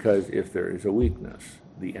 because if there is a weakness,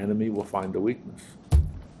 the enemy will find the weakness.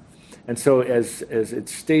 And so as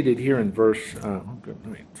it's stated here in verse, it's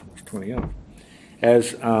almost 20 up.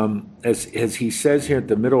 As he says here at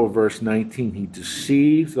the middle of verse 19, he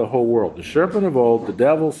deceives the whole world. The serpent of old, the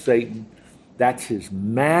devil, Satan, that's his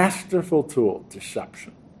masterful tool,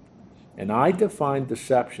 deception. And I define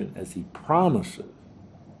deception as he promises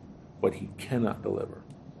what he cannot deliver.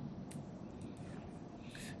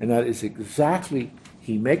 And that is exactly,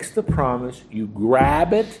 he makes the promise, you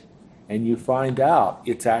grab it, and you find out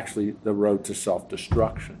it's actually the road to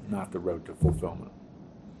self-destruction, not the road to fulfillment.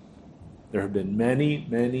 There have been many,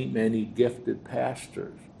 many, many gifted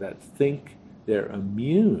pastors that think they're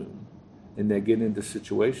immune, and they get into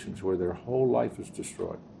situations where their whole life is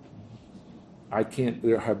destroyed.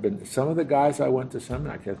 There have been some of the guys I went to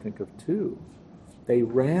seminary, I can't think of two, they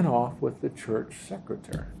ran off with the church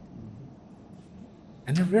secretary.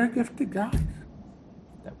 And they're very gifted guys.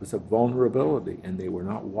 That was a vulnerability, and they were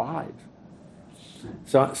not wise.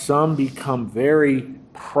 So, some become very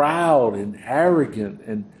proud and arrogant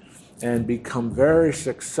and become very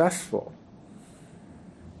successful.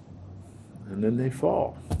 And then they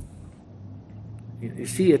fall. You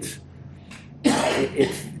see, it's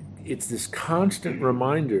this constant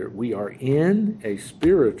reminder we are in a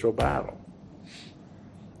spiritual battle.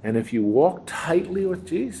 And if you walk tightly with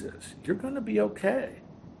Jesus, you're going to be okay.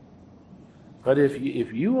 But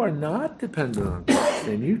if you are not dependent on Christ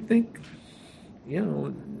and you think,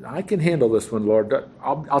 I can handle this one, Lord,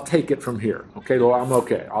 I'll take it from here. Okay, Lord, I'm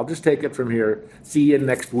okay. I'll just take it from here. See you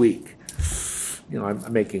next week.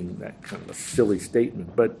 I'm making that kind of a silly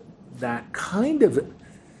statement, but that kind of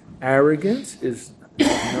arrogance is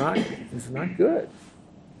not good.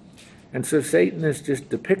 And so Satan is just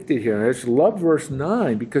depicted here. And I just love verse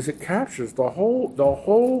 9 because it captures the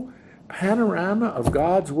whole panorama of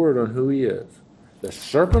God's word on who he is. The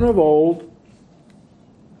serpent of old,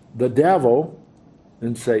 the devil,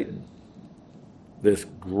 and Satan. This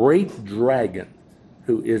great dragon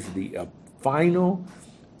who is the final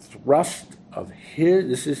thrust of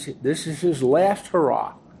this is his last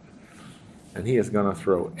hurrah. And he is going to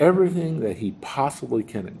throw everything that he possibly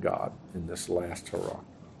can at God in this last hurrah.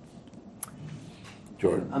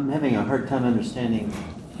 Jordan. I'm having a hard time understanding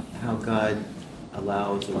how God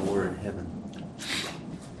allows a war in heaven.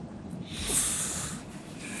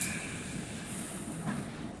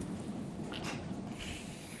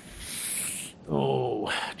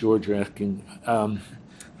 Oh, George, you're asking.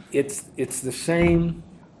 It's the same.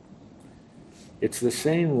 It's the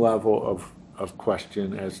same level of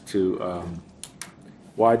question as to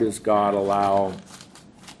why does God allow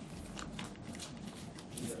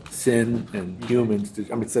sin and humans to.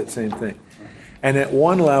 It's that same thing. And at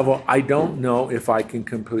one level, I don't know if I can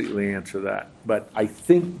completely answer that, but I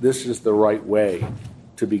think this is the right way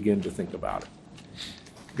to begin to think about it.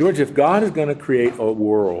 George, if God is going to create a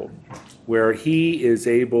world where he is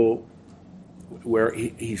able, where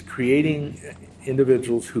he's creating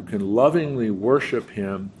individuals who can lovingly worship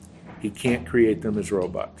him, he can't create them as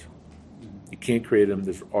robots. He can't create them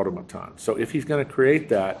as automatons. So if he's going to create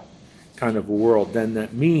that kind of a world, then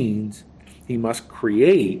that means he must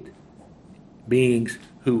create beings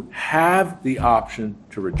who have the option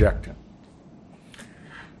to reject him.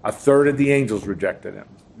 A third of the angels rejected him.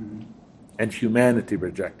 Mm-hmm. And humanity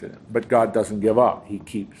rejected him. But God doesn't give up. He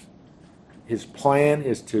keeps. His plan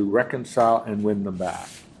is to reconcile and win them back.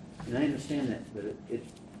 And I understand that, but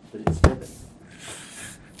it's heaven.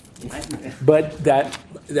 But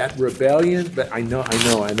that rebellion, but I know,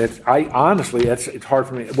 and honestly, it's hard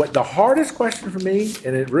for me. What the hardest question for me,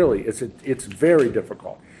 and it's very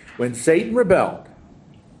difficult. When Satan rebelled,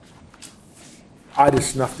 I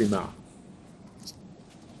just snuffed him out.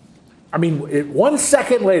 1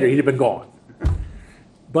 second later, he'd have been gone.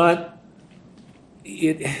 But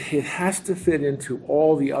it has to fit into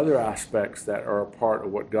all the other aspects that are a part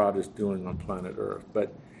of what God is doing on planet Earth.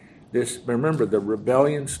 But remember, the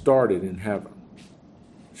rebellion started in heaven.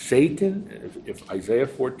 Satan, if Isaiah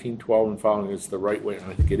 14:12 and following is the right way, and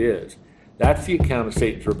I think it is, that's the account of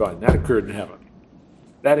Satan's rebellion. That occurred in heaven.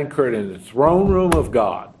 That occurred in the throne room of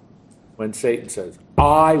God when Satan says,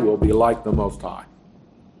 I will be like the Most High.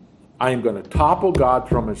 I am going to topple God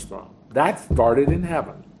from his throne. That started in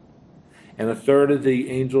heaven. And a third of the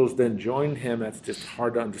angels then joined him. That's just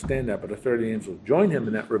hard to understand that, but a third of the angels joined him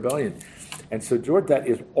in that rebellion. And so, George, that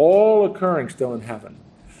is all occurring still in heaven.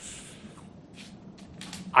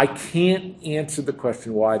 I can't answer the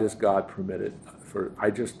question, why does God permit it? I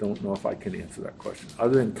just don't know if I can answer that question,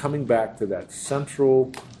 other than coming back to that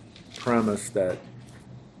central premise that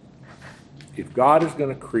if God is going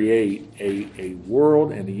to create a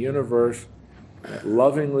world and a universe that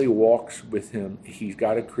lovingly walks with him, he's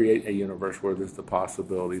got to create a universe where there's the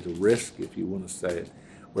possibility, the risk, if you want to say it,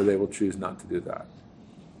 where they will choose not to do that.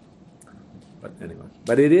 But anyway,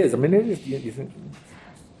 it is. You think.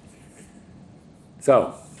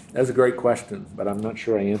 So, that's a great question, but I'm not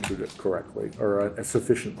sure I answered it correctly or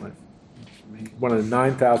sufficiently. One of the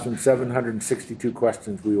 9,762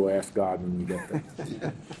 questions we will ask God when we get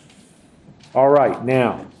there. All right,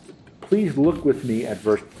 now, please look with me at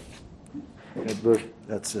verse.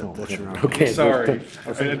 That's it. Oh, That's right. Okay. Sorry.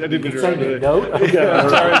 I didn't You saying a note? Okay.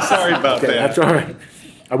 Sorry about Okay, that. that's all right.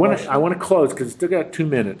 I want to close because it's still got 2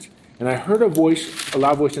 minutes. And I heard a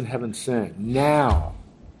loud voice in heaven saying, now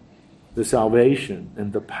the salvation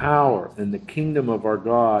and the power and the kingdom of our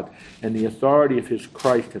God and the authority of his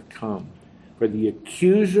Christ have come. For the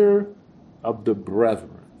accuser of the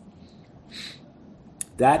brethren.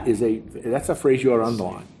 That's a phrase you ought to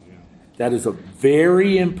underline. That is a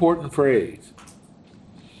very important phrase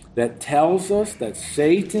that tells us that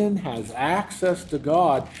Satan has access to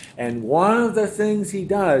God, and one of the things he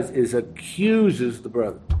does is accuses the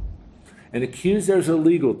brethren. And accuse, there's a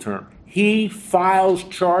legal term. He files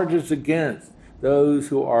charges against those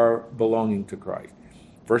who are belonging to Christ.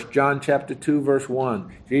 1 John chapter 2, verse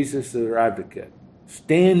 1, Jesus is their advocate,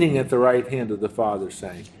 standing at the right hand of the Father,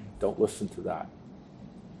 saying, don't listen to that.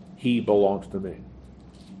 He belongs to me.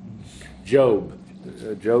 Job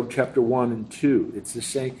Job chapter 1 and 2. It's the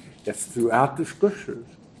same. That's throughout the scriptures.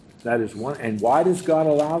 That is one. And why does God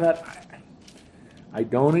allow that? I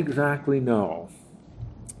don't exactly know.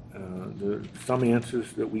 There's some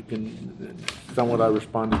answers that we can, somewhat I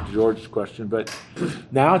responded to George's question, but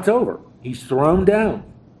now it's over. He's thrown down.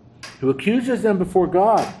 Who accuses them before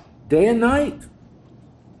God day and night?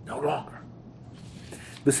 No longer.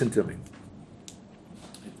 Listen to me.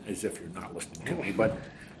 As if you're not listening to me, but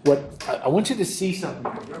what I want you to see something.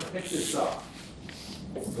 We're going to pick this up.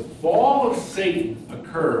 The fall of Satan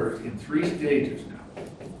occurs in 3 stages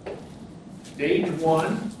now. Stage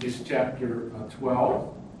 1 is chapter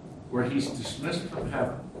 12, where he's dismissed from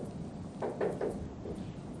heaven.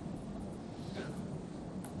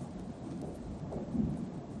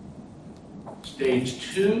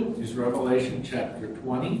 Stage 2 is Revelation chapter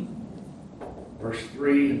 20, verse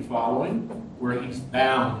 3 and following, where he's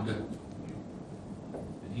bound. And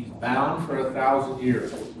he's bound for 1,000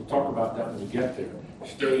 years. We'll talk about that when we get there.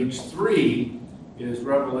 Stage 3 is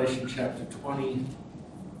Revelation chapter 20.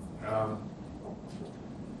 I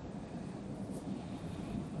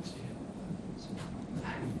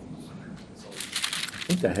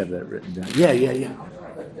think I have that written down. Yeah.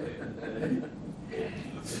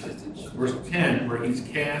 Verse 10, where he's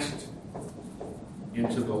cast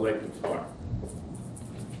into the lake of fire.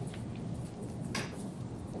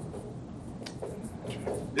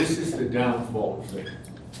 This is the downfall of Satan.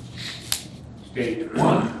 Stage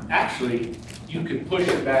 1. Actually, you could push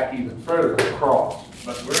it back even further, the cross.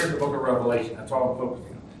 But we're in the book of Revelation. That's all I'm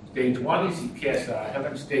focusing on. Stage 1 is he's cast out of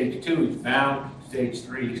heaven. Stage 2, he's bound. Stage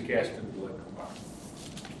 3, he's cast into the lake of fire.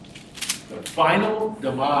 The final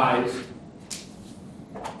demise,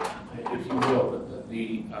 if you will,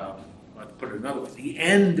 let's put it another way, the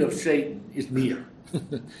end of Satan is near.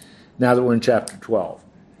 Now that we're in chapter 12.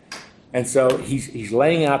 And so he's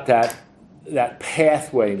laying out that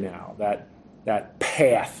pathway now, that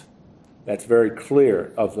path that's very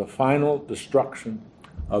clear of the final destruction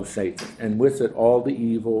of Satan, and with it all the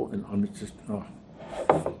evil and it's just. Oh.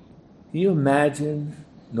 Can you imagine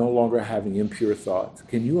no longer having impure thoughts?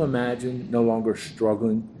 Can you imagine no longer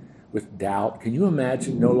struggling with doubt? Can you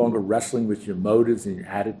imagine no longer wrestling with your motives and your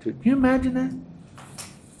attitude? Can you imagine that?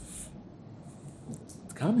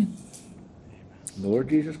 It's coming. The Lord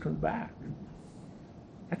Jesus comes back.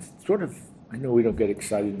 That's sort of, I know we don't get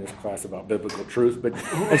excited in this class about biblical truth, but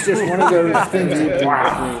it's just one of those things.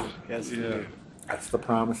 Wow. That's the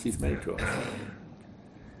promise he's made to us.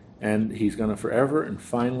 And he's going to forever and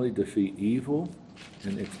finally defeat evil,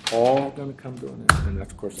 and it's all going to come to an end. And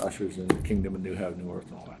that, of course, ushers in the kingdom of new heaven, new earth,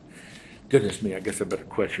 and all that. Goodness me, I guess I better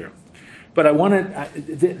quit here. But I wanted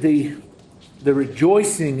the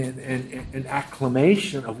rejoicing and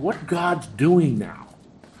acclamation of what God's doing now.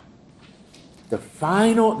 The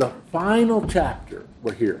final chapter,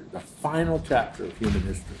 we're here, the final chapter of human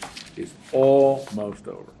history is almost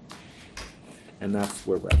over. And that's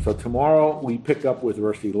where we're at. So tomorrow we pick up with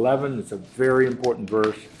verse 11. It's a very important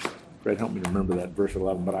verse. Fred, help me remember that, verse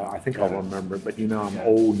 11, but I think I'll remember it. But you know, I'm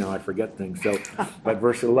old now, I forget things. So, but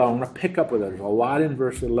verse 11, I'm going to pick up with it. There's a lot in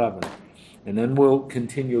verse 11. And then we'll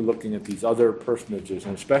continue looking at these other personages,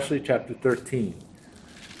 and especially chapter 13.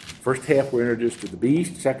 First half, we're introduced to the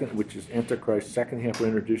beast. Second, which is Antichrist. Second half, we're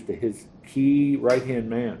introduced to his key right-hand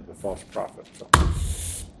man, the false prophet. So,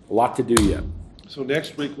 a lot to do yet. So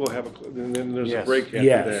next week we'll have and then there's a break after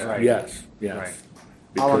Yes, that. Right. yes. I'll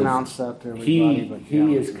Because announce that to everybody. But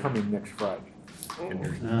he is coming next Friday. And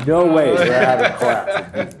there's no way we're having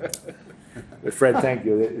class. But Fred, thank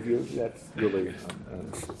you. That's really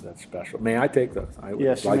that's special. May I take those? I would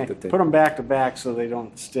Yes, like to take put them back to back so they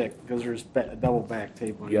don't stick, because there's double back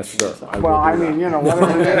tape on Yes, them. sir. Well, I will do mean, that. you know,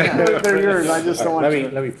 whatever, they're yours. I just don't want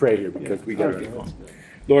Let me pray here because we got to get going.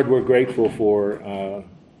 Lord, we're grateful for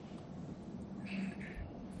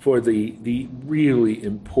the really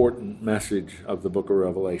important message of the book of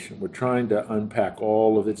Revelation. We're trying to unpack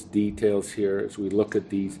all of its details here as we look at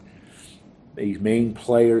these main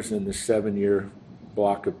players in the 7-year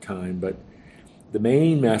block of time. But the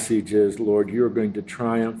main message is, Lord, you're going to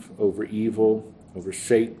triumph over evil, over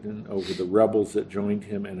Satan, over the rebels that joined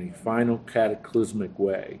him in a final cataclysmic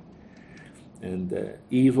way. And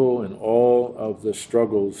evil and all of the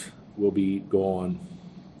struggles will be gone.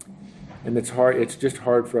 And it's just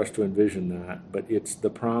hard for us to envision that, but it's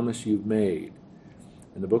the promise you've made.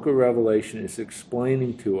 And the book of Revelation is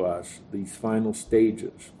explaining to us these final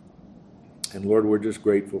stages. And Lord, we're just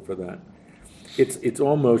grateful for that. It's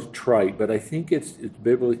almost trite, but I think it's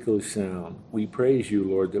biblically sound. We praise you,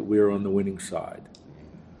 Lord, that we're on the winning side.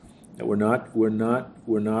 That we're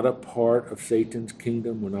not a part of Satan's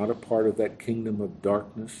kingdom. We're not a part of that kingdom of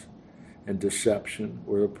darkness. and deception.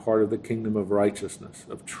 We're a part of the kingdom of righteousness,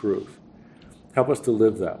 of truth. Help us to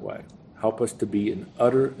live that way. Help us to be in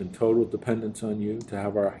utter and total dependence on you, to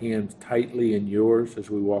have our hands tightly in yours as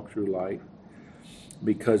we walk through life.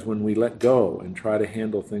 Because when we let go and try to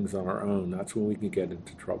handle things on our own, that's when we can get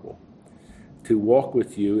into trouble. To walk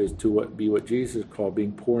with you is to be what Jesus called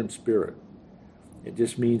being poor in spirit. It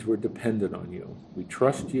just means we're dependent on you. We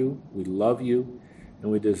trust you, we love you,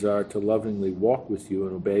 and we desire to lovingly walk with you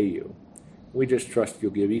and obey you. We just trust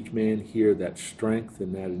you'll give each man here that strength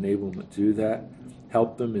and that enablement to do that.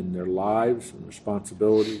 Help them in their lives and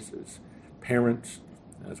responsibilities as parents,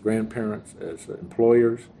 as grandparents, as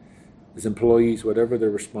employers, as employees, whatever their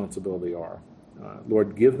responsibility are.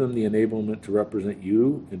 Lord, give them the enablement to represent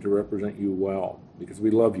you and to represent you well, because we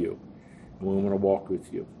love you and we want to walk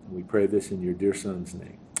with you. And we pray this in your dear Son's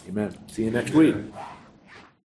name. Amen. See you next week.